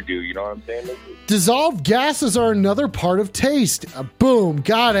water do? You know what I'm saying? Dissolved gases are another part of taste. Boom,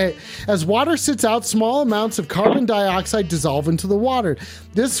 got it. As water sits out, small amounts of carbon dioxide dissolve into the water.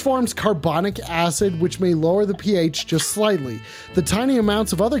 This forms carbonic acid, which may lower the pH just slightly. The tiny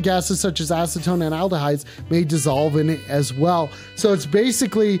amounts of other gases, such as acetone and aldehydes, may dissolve in it as well. So it's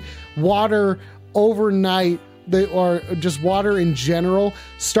basically water overnight. Or just water in general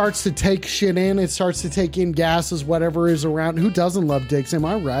starts to take shit in. It starts to take in gases, whatever is around. Who doesn't love dicks? Am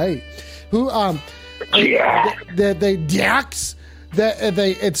I right? Who it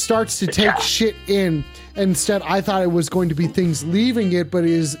starts to take shit in. Instead, I thought it was going to be things leaving it, but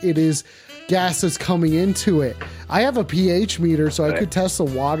it is gases coming into it. I have a pH meter, so I could test the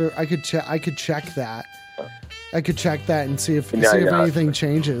water. I could check that. I could check that and see if anything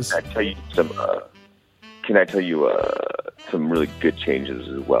changes. Can I tell you some really good changes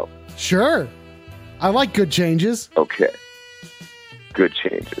as well? Sure. I like good changes. Okay. Good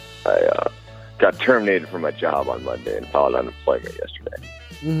changes. I got terminated from my job on Monday and filed unemployment yesterday.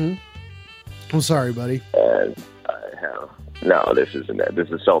 Mm-hmm. I'm sorry, buddy. And I have... No, this isn't it. This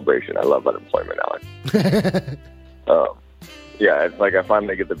is a celebration. I love unemployment, Alex. Yeah, it's like I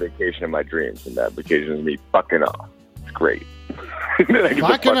finally get the vacation of my dreams, and that vacation is me fucking off. It's great. Then I get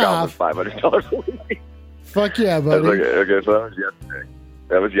fucking the fuck off. out with $500 a week. Fuck yeah, buddy. Okay, so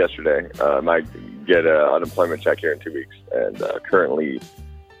that was yesterday. I might get an unemployment check here in 2 weeks. And currently,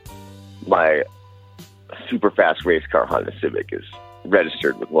 my super fast race car Honda Civic is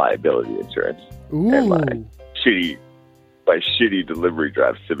registered with liability insurance. Ooh. And my shitty delivery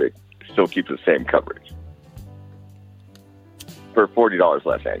drive Civic still keeps the same coverage for $40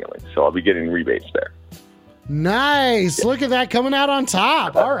 less annually. So I'll be getting rebates there. Nice. Look at that coming out on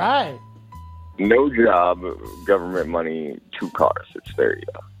top. All right. No job, government money, 2 cars. It's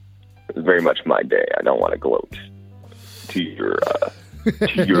very much my day. I don't want to gloat to your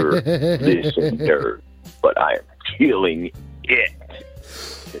this and there, but I am killing it.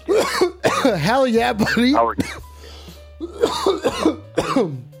 Hell yeah, buddy. How are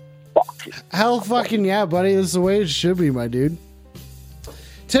you? Hell fucking yeah, buddy. This is the way it should be, my dude.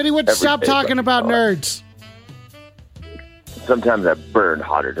 Teddy, stop talking about nerds. Sometimes I burn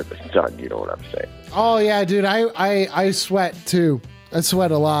hotter than the sun. You know what I'm saying? Oh yeah, dude. I sweat too. I sweat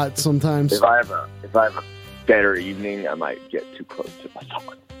a lot sometimes. If I have a better evening, I might get too close to the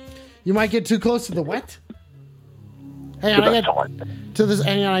sun. You might get too close to the what? Hang on, I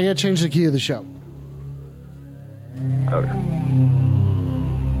gotta change the key of the show. Okay.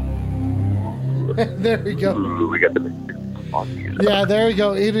 There we go. Ooh, we got the yeah, there we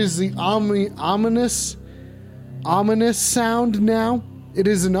go. It is the ominous sound now. It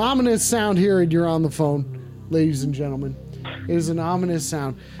is an ominous sound here, and you're on the phone, ladies and gentlemen. It is an ominous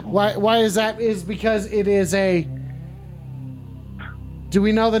sound. Why is that? Is because it is a... Do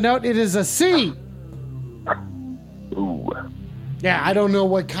we know the note? It is a C. Ooh. Yeah, I don't know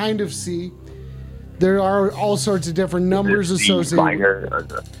what kind of C. There are all sorts of different numbers associated. Minor or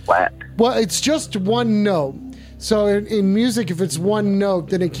the flat? Well, it's just one note. So in music, if it's one note,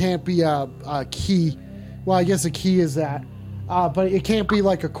 then it can't be a key. Well, I guess a key is that. But it can't be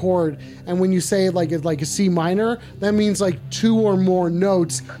like a chord. And when you say like a C minor, that means like 2 or more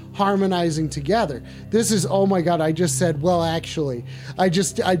notes harmonizing together. This is, oh my God, I just said, well, actually. I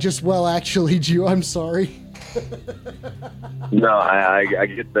just well, actually, you. I'm sorry. No, I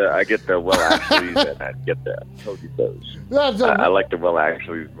get the well actuallys and I get the toady-sos. I like the well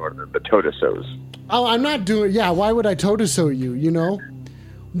actuallys more than the toda-sos. Oh, I'm not doing. Yeah, why would I toda-so you? You know,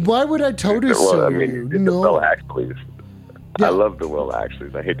 why would I toda-so you? The well actuallys. Yeah. I love the well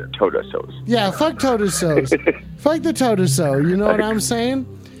actuallys. I hate the toda-sos. Yeah, fuck toda-sos. Fuck the toda-so. You know what I'm saying?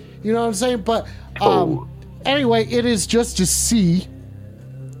 You know what I'm saying? But anyway, it is just a C.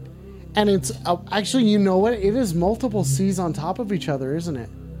 And it's actually, you know what? It is multiple C's on top of each other, isn't it?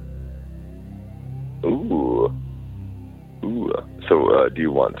 Ooh. So, do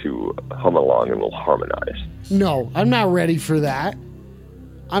you want to hum along and we'll harmonize? No, I'm not ready for that.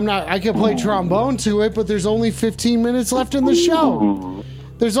 I'm not. I can play trombone to it, but there's only 15 minutes left in the show.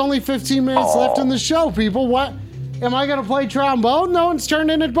 There's only 15 minutes left in the show, people. What? Am I gonna play trombone? No one's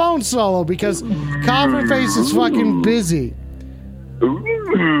turned in a bone solo because Coffin Face is fucking busy.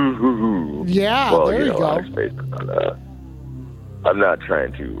 Ooh. Yeah, Well, there you go. Alex Space, I'm not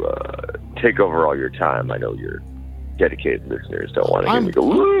trying to take over all your time. I know your dedicated listeners don't want to hear me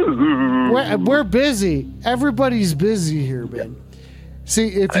go. We're busy. Everybody's busy here, man. See,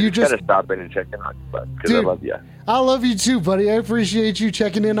 if you just gotta stop in and check in on you, bud, because I Dude, love you. I love you too, buddy. I appreciate you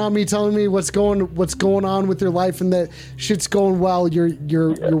checking in on me, telling me what's going on with your life, and that shit's going well. You're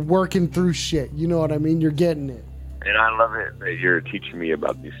working through shit. You know what I mean? You're getting it. And I love it that you're teaching me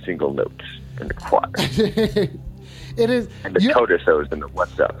about these single notes in the choir. It is. And the codasos and the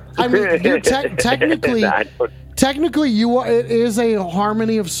what's up. I mean, you technically, you are. It is a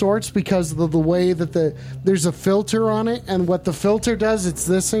harmony of sorts because of the way that there's a filter on it, and what the filter does, it's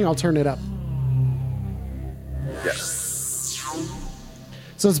this thing. I'll turn it up. Yeah.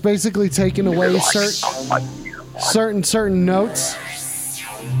 So it's basically taking away certain notes.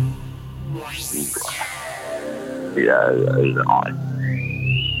 Yeah, it's on.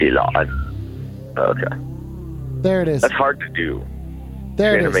 It's on. Okay. There it is. That's hard to do.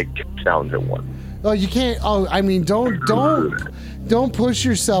 There it You're is. gonna make two sounds at once. Oh, you can't. Oh, I mean, don't push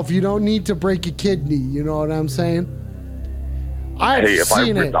yourself. You don't need to break a kidney. You know what I'm saying? I've Hey, if I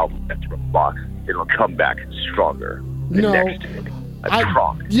seen rip it. out that box, it'll come back stronger. The No. next time. I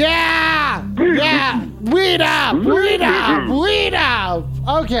promise. Yeah, yeah. Weed up.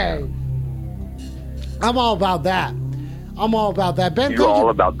 Okay. I'm all about that. Ben, You're thank all you.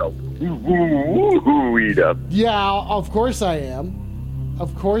 about the weed up. Yeah, of course I am.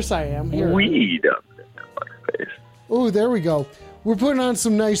 Here. Weed up. Oh, there we go. We're putting on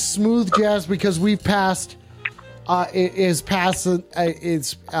some nice smooth jazz because we've passed. It's after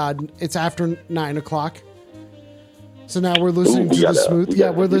 9:00. So now we're listening to the smooth. Yeah,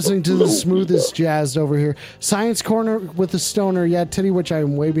 we're listening to the smoothest jazz over here. Science Corner with the Stoner. Yeah, Titty, which I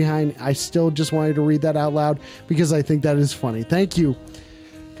am way behind. I still just wanted to read that out loud because I think that is funny. Thank you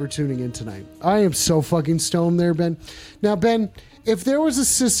for tuning in tonight. I am so fucking stoned there, Ben. Now, Ben, if there was a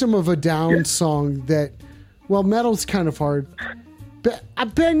System of a Down song that, well, metal's kind of hard.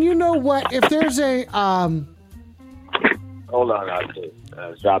 Ben, you know what? If there's a Hold on, I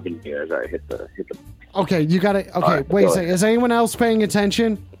was dropping here as I hit the. Okay, you got it. Okay, right, wait a go second. Is anyone else paying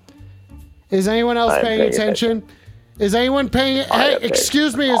attention? Is anyone else I'm paying paying attention? Is anyone paying? Hey,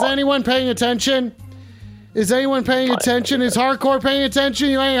 excuse me. Is anyone paying attention? Is anyone paying attention? Is hardcore paying attention?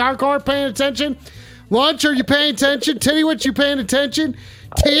 You ain't hardcore paying attention? Lunch, are you paying attention? Titty, what you paying attention?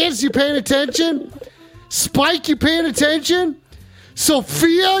 Tiz, you paying attention? Spike, you paying attention?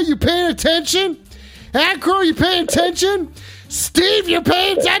 Sophia, you paying attention? Acro, you paying attention? Steve, you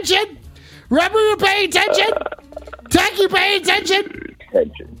paying attention? Rubber, you paying attention? Tech, you paying attention?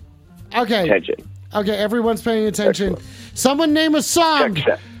 Attention. Okay. Attention. Okay, everyone's paying attention. Someone name a song.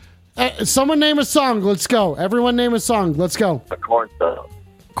 Someone name a song. Let's go. Everyone name a song. Let's go. A corn song.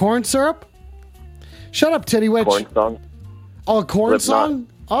 Corn syrup? Shut up, Titty Witch. Corn song. Oh, a corn Slipknot. song?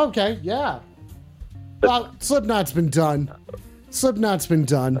 Oh, okay, yeah. Slipknot's been done.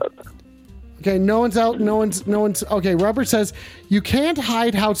 Okay, no one's out. No one's. Okay, Rubber says, you can't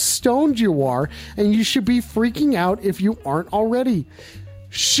hide how stoned you are, and you should be freaking out if you aren't already.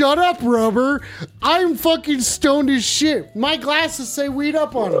 Shut up, Rubber. I'm fucking stoned as shit. My glasses say weed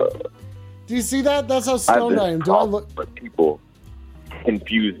up on them. Do you see that? That's how stoned I am. Do I look? But people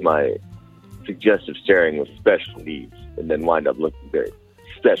confuse my suggestive staring with special needs, and then wind up looking very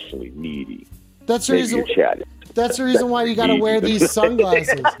specially needy. That's the Maybe reason. you're chatting. That's the reason why you got to wear these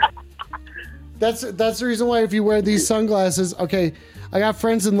sunglasses. That's the reason why if you wear these sunglasses. Okay, I got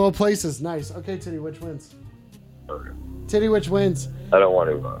friends in low places. Nice. Okay, Titty, which wins? Okay. Titty, which wins? I don't want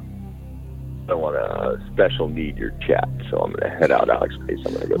to special need your chat, so I'm gonna head out, Alex Pace.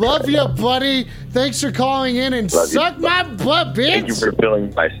 I'm gonna go. Love you, buddy. Thanks for calling in and Love you. suck my butt, Thank you bitch. for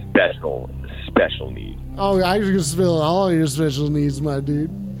filling my special need. Oh, I just feel all your special needs, my dude.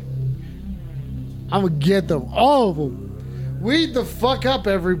 I'm gonna get them, all of them. Weed the fuck up,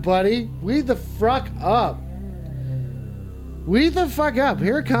 everybody. Weed the fuck up. Weed the fuck up.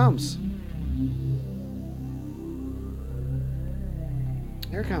 Here it comes.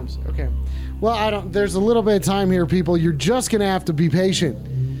 Here it comes. Okay. Well, there's a little bit of time here, people. You're just gonna have to be patient.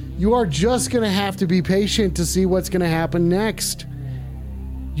 You are just gonna have to be patient to see what's gonna happen next.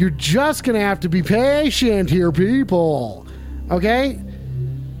 You're just gonna have to be patient here, people. Okay?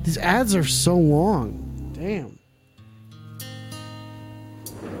 These ads are so long. Damn.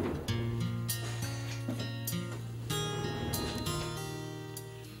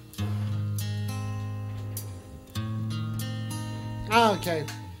 Okay.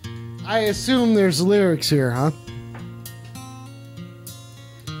 I assume there's lyrics here, huh?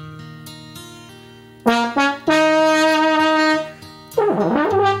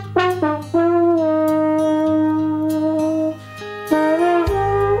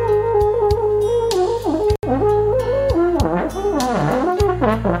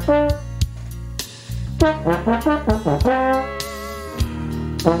 The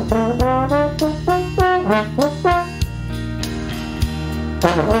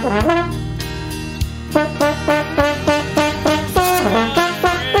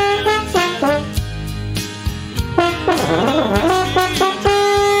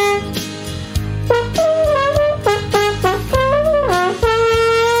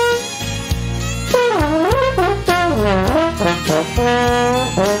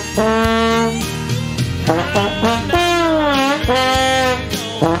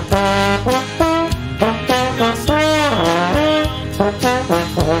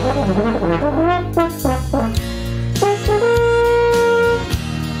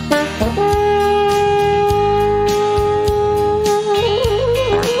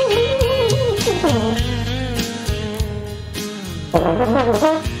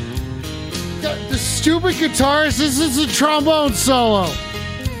stupid guitarist, this is a trombone solo.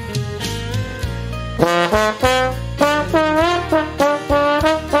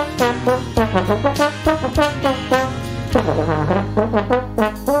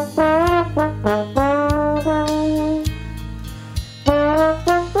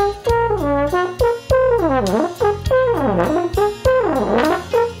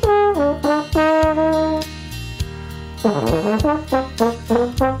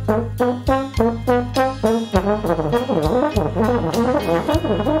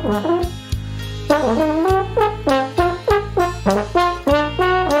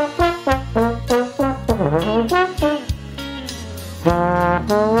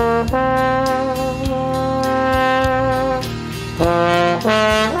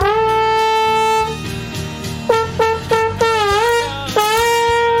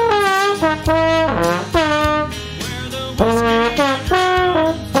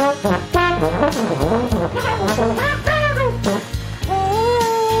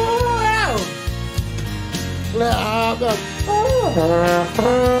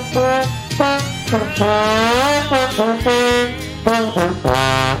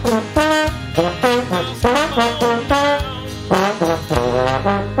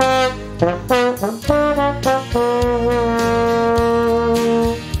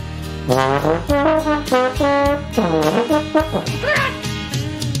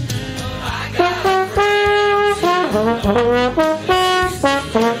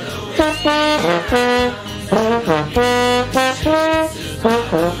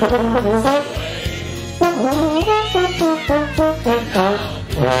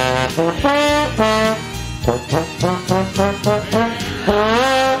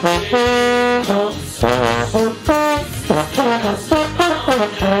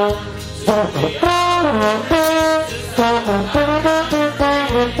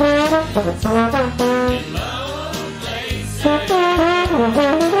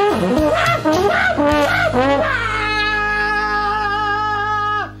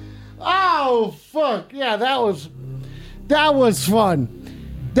 Oh, fuck. Yeah, that was fun.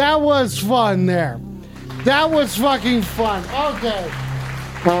 That was fun there. That was fucking fun. Okay.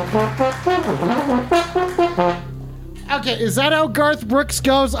 Okay, is that how Garth Brooks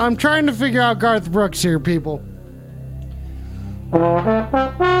goes? I'm trying to figure out Garth Brooks here, people.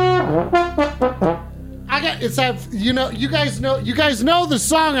 It's that, you guys know the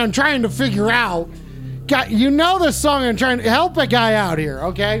song I'm trying to figure out. You know the song I'm trying to help a guy out here,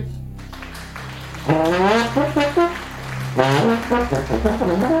 okay?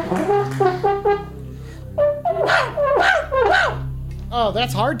 Oh,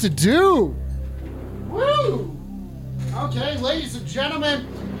 that's hard to do. Woo! Okay, ladies and gentlemen,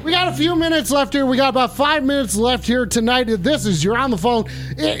 we got a few minutes left here. We got about 5 minutes left here tonight. This is You're on the Phone.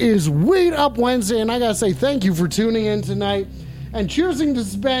 It is Weed Up Wednesday, and I gotta say thank you for tuning in tonight and choosing to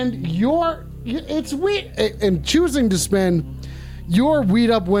spend your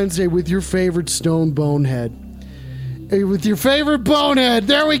Weed Up Wednesday with your favorite stone bonehead. With your favorite bonehead.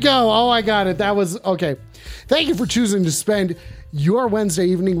 There we go. Oh, I got it. That was okay. Thank you for choosing to spend your Wednesday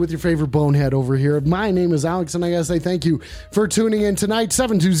evening with your favorite bonehead over here. My name is Alex, and I gotta say thank you for tuning in tonight.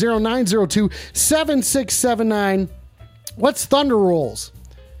 720-902-7679. What's Thunder Rolls?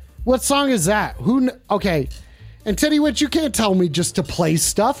 What song is that? Okay. And Teddy Witch, you can't tell me just to play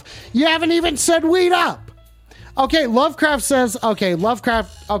stuff. You haven't even said Weed Up. Okay, Lovecraft says, okay. Well,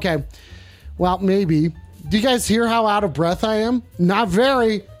 maybe. Do you guys hear how out of breath I am? Not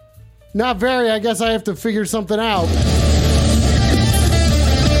very. I guess I have to figure something out.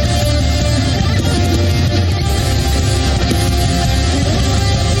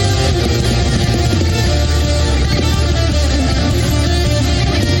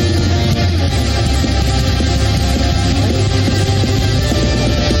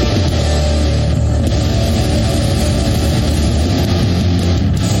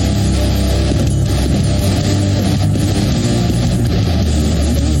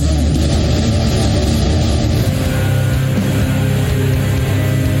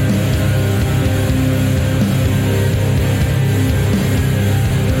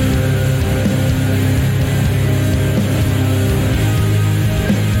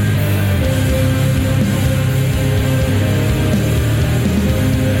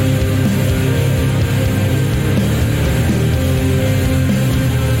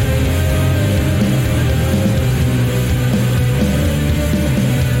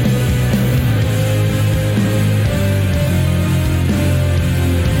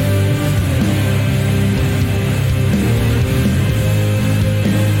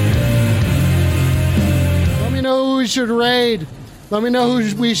 should raid. Let me know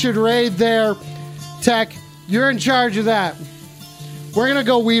who we should raid there. Tech, you're in charge of that. We're going to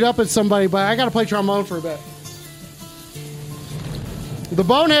go weed up at somebody, but I got to play trombone for a bit. The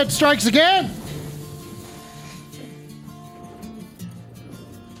bonehead strikes again.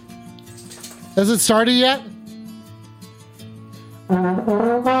 Has it started yet?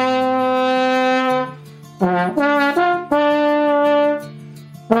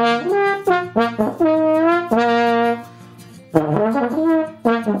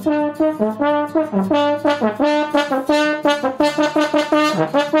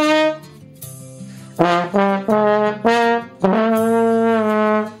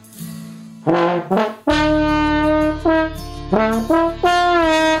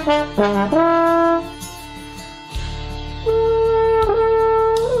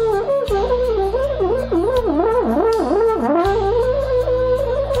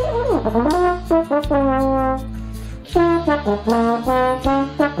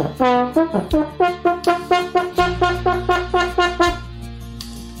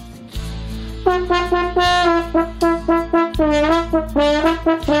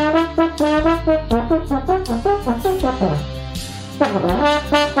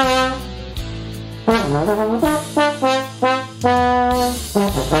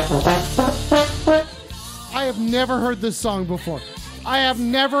 I have never heard this song before. I have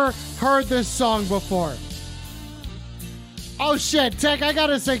never heard this song before. Oh shit, Tech, I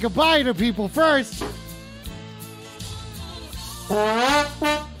gotta say goodbye to people first.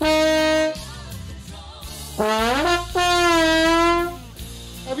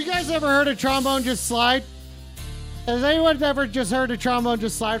 Have you guys ever heard a trombone just slide? Has anyone ever just heard a trombone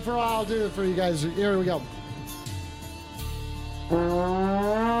just slide for a while? I'll do it for you guys. Here we go.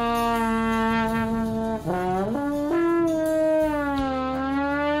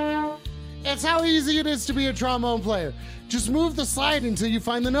 It's how easy it is to be a trombone player. Just move the slide until you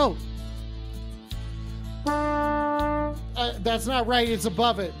find the note. That's not right, it's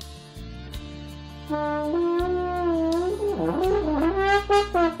above it.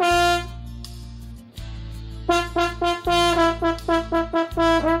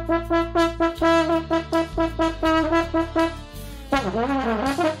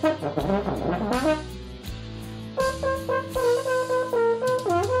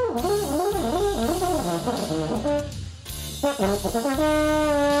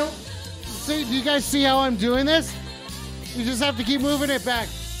 See, do you guys see how I'm doing this? You just have to keep moving it back.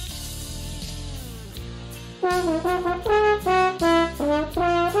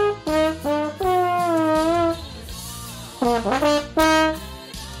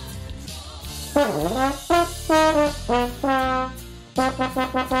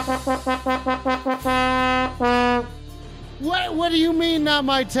 What do you mean not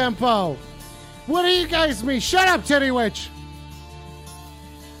my tempo? What do you guys mean? Shut up, Titty Witch.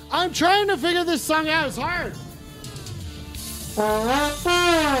 I'm trying to figure this song out. It's hard.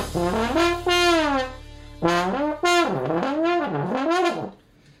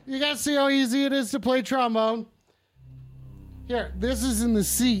 You guys see how easy it is to play trombone? Here, this is in the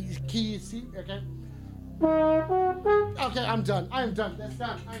C key. C, okay. Okay, I'm done. I'm done. That's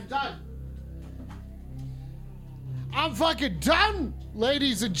done. I'm done. I'm fucking done,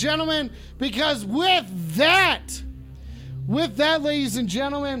 ladies and gentlemen, because with that, ladies and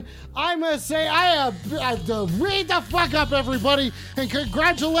gentlemen, I must say I have to read the fuck up, everybody, and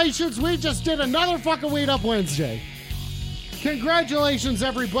congratulations, we just did another fucking Weed Up Wednesday. Congratulations,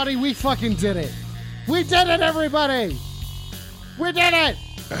 everybody, we fucking did it. We did it, everybody. We did it.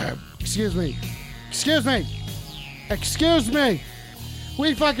 Excuse me. Excuse me. Excuse me.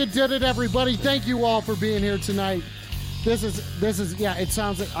 We fucking did it, everybody. Thank you all for being here tonight. This is, yeah, it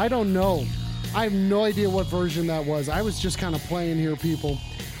sounds like, I don't know. I have no idea what version that was. I was just kind of playing here, people.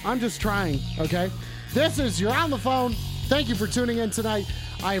 I'm just trying, okay? This is You're on the Phone. Thank you for tuning in tonight.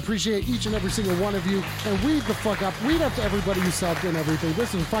 I appreciate each and every single one of you. And weed the fuck up. Weed up to everybody who subbed and everything.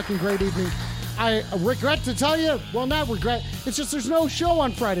 This is a fucking great evening. I regret to tell you, well, not regret. It's just there's no show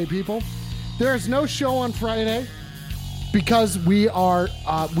on Friday, people. There's no show on Friday because we are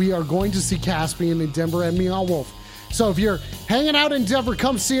going to see Caspian in Denver and Meow Wolf. So if you're hanging out in Denver,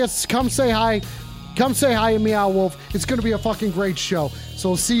 come see us. Come say hi. Come say hi to Meow Wolf. It's going to be a fucking great show. So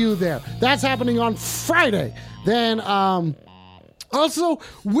we'll see you there. That's happening on Friday. Then, also,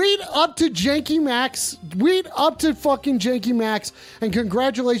 weed up to Janky Max. Weed up to fucking Janky Max. And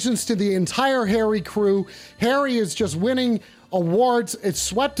congratulations to the entire Harry crew. Harry is just winning awards. It's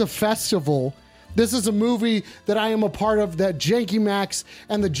swept a festival. This is a movie that I am a part of that Janky Max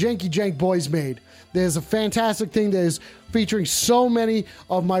and the Janky Jank Boys made. There's a fantastic thing that is featuring so many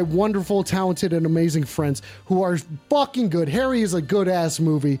of my wonderful, talented, and amazing friends who are fucking good. Harry is a good-ass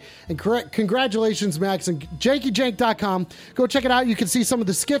movie. And congratulations, Max, and jankyjank.com. Go check it out. You can see some of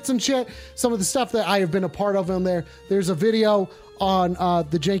the skits and shit, some of the stuff that I have been a part of on there. There's a video on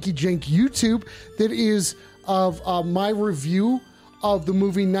the Janky Jank YouTube that is of my review of the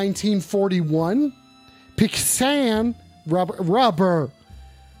movie 1941. Pixan, rubber,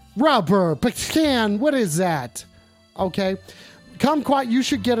 Pixan, what is that? Okay. Kumquat, you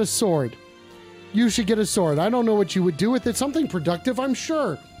should get a sword. You should get a sword. I don't know what you would do with it. Something productive, I'm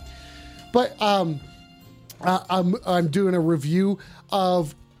sure. But I'm doing a review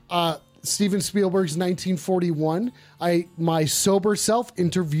of Steven Spielberg's 1941. My sober self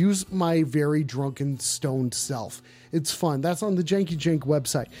interviews my very drunken, stoned self. It's fun. That's on the Janky Jank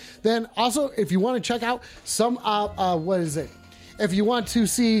website. Then also, if you want to check out some, if you want to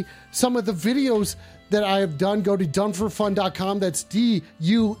see some of the videos that I have done, go to doneforfun.com. That's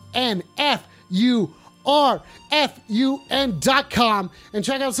DUNFURFUN.com and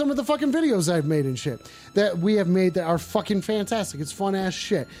check out some of the fucking videos I've made and shit that we have made that are fucking fantastic. It's fun ass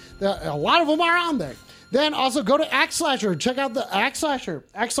shit. A lot of them are on there. Then also go to Axe Slasher. Check out the Axe Slasher,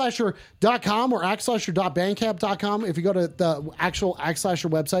 axeslasher.com or axeslasher.bandcamp.com. If you go to the actual Axe Slasher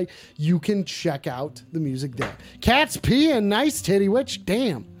website, you can check out the music there. Cats peeing, nice titty witch.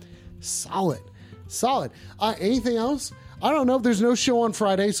 Damn. Solid. Anything else? I don't know. There's no show on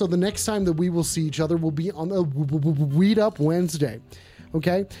Friday, so the next time that we will see each other will be on the Weed Up Wednesday.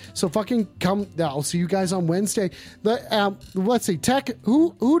 Okay, so fucking come. I'll see you guys on Wednesday. Let's see, Tech.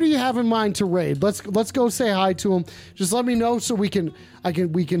 Who do you have in mind to raid? Let's go say hi to him. Just let me know so we can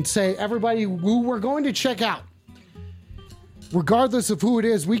say everybody who we're going to check out. Regardless of who it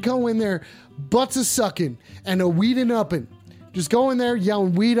is, we go in there, butts a sucking and a weeding upping. Just go in there,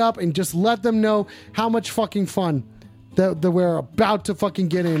 yelling weed up, and just let them know how much fucking fun that we're about to fucking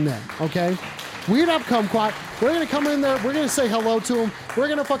get in there. Okay. Weed up, Kumquat. We're going to come in there. We're going to say hello to them. We're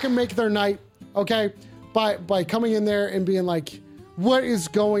going to fucking make their night, okay? By coming in there and being like, what is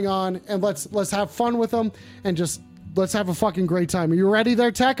going on? And let's have fun with them and just let's have a fucking great time. Are you ready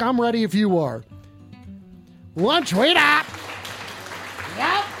there, Tech? I'm ready if you are. Lunch, weed up.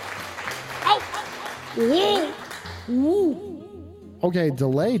 Yep. Oh. Ooh. Okay,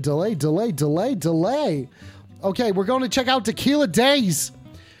 delay. Okay, we're going to check out Tequila Days.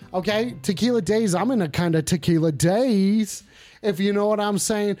 Okay, Tequila Days. I'm in a kind of Tequila Days, if you know what I'm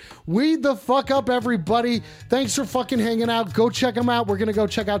saying. Weed the fuck up, everybody. Thanks for fucking hanging out. Go check them out. We're going to go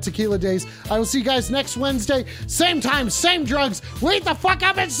check out Tequila Days. I will see you guys next Wednesday. Same time, same drugs. Weed the fuck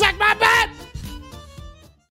up and suck my butt.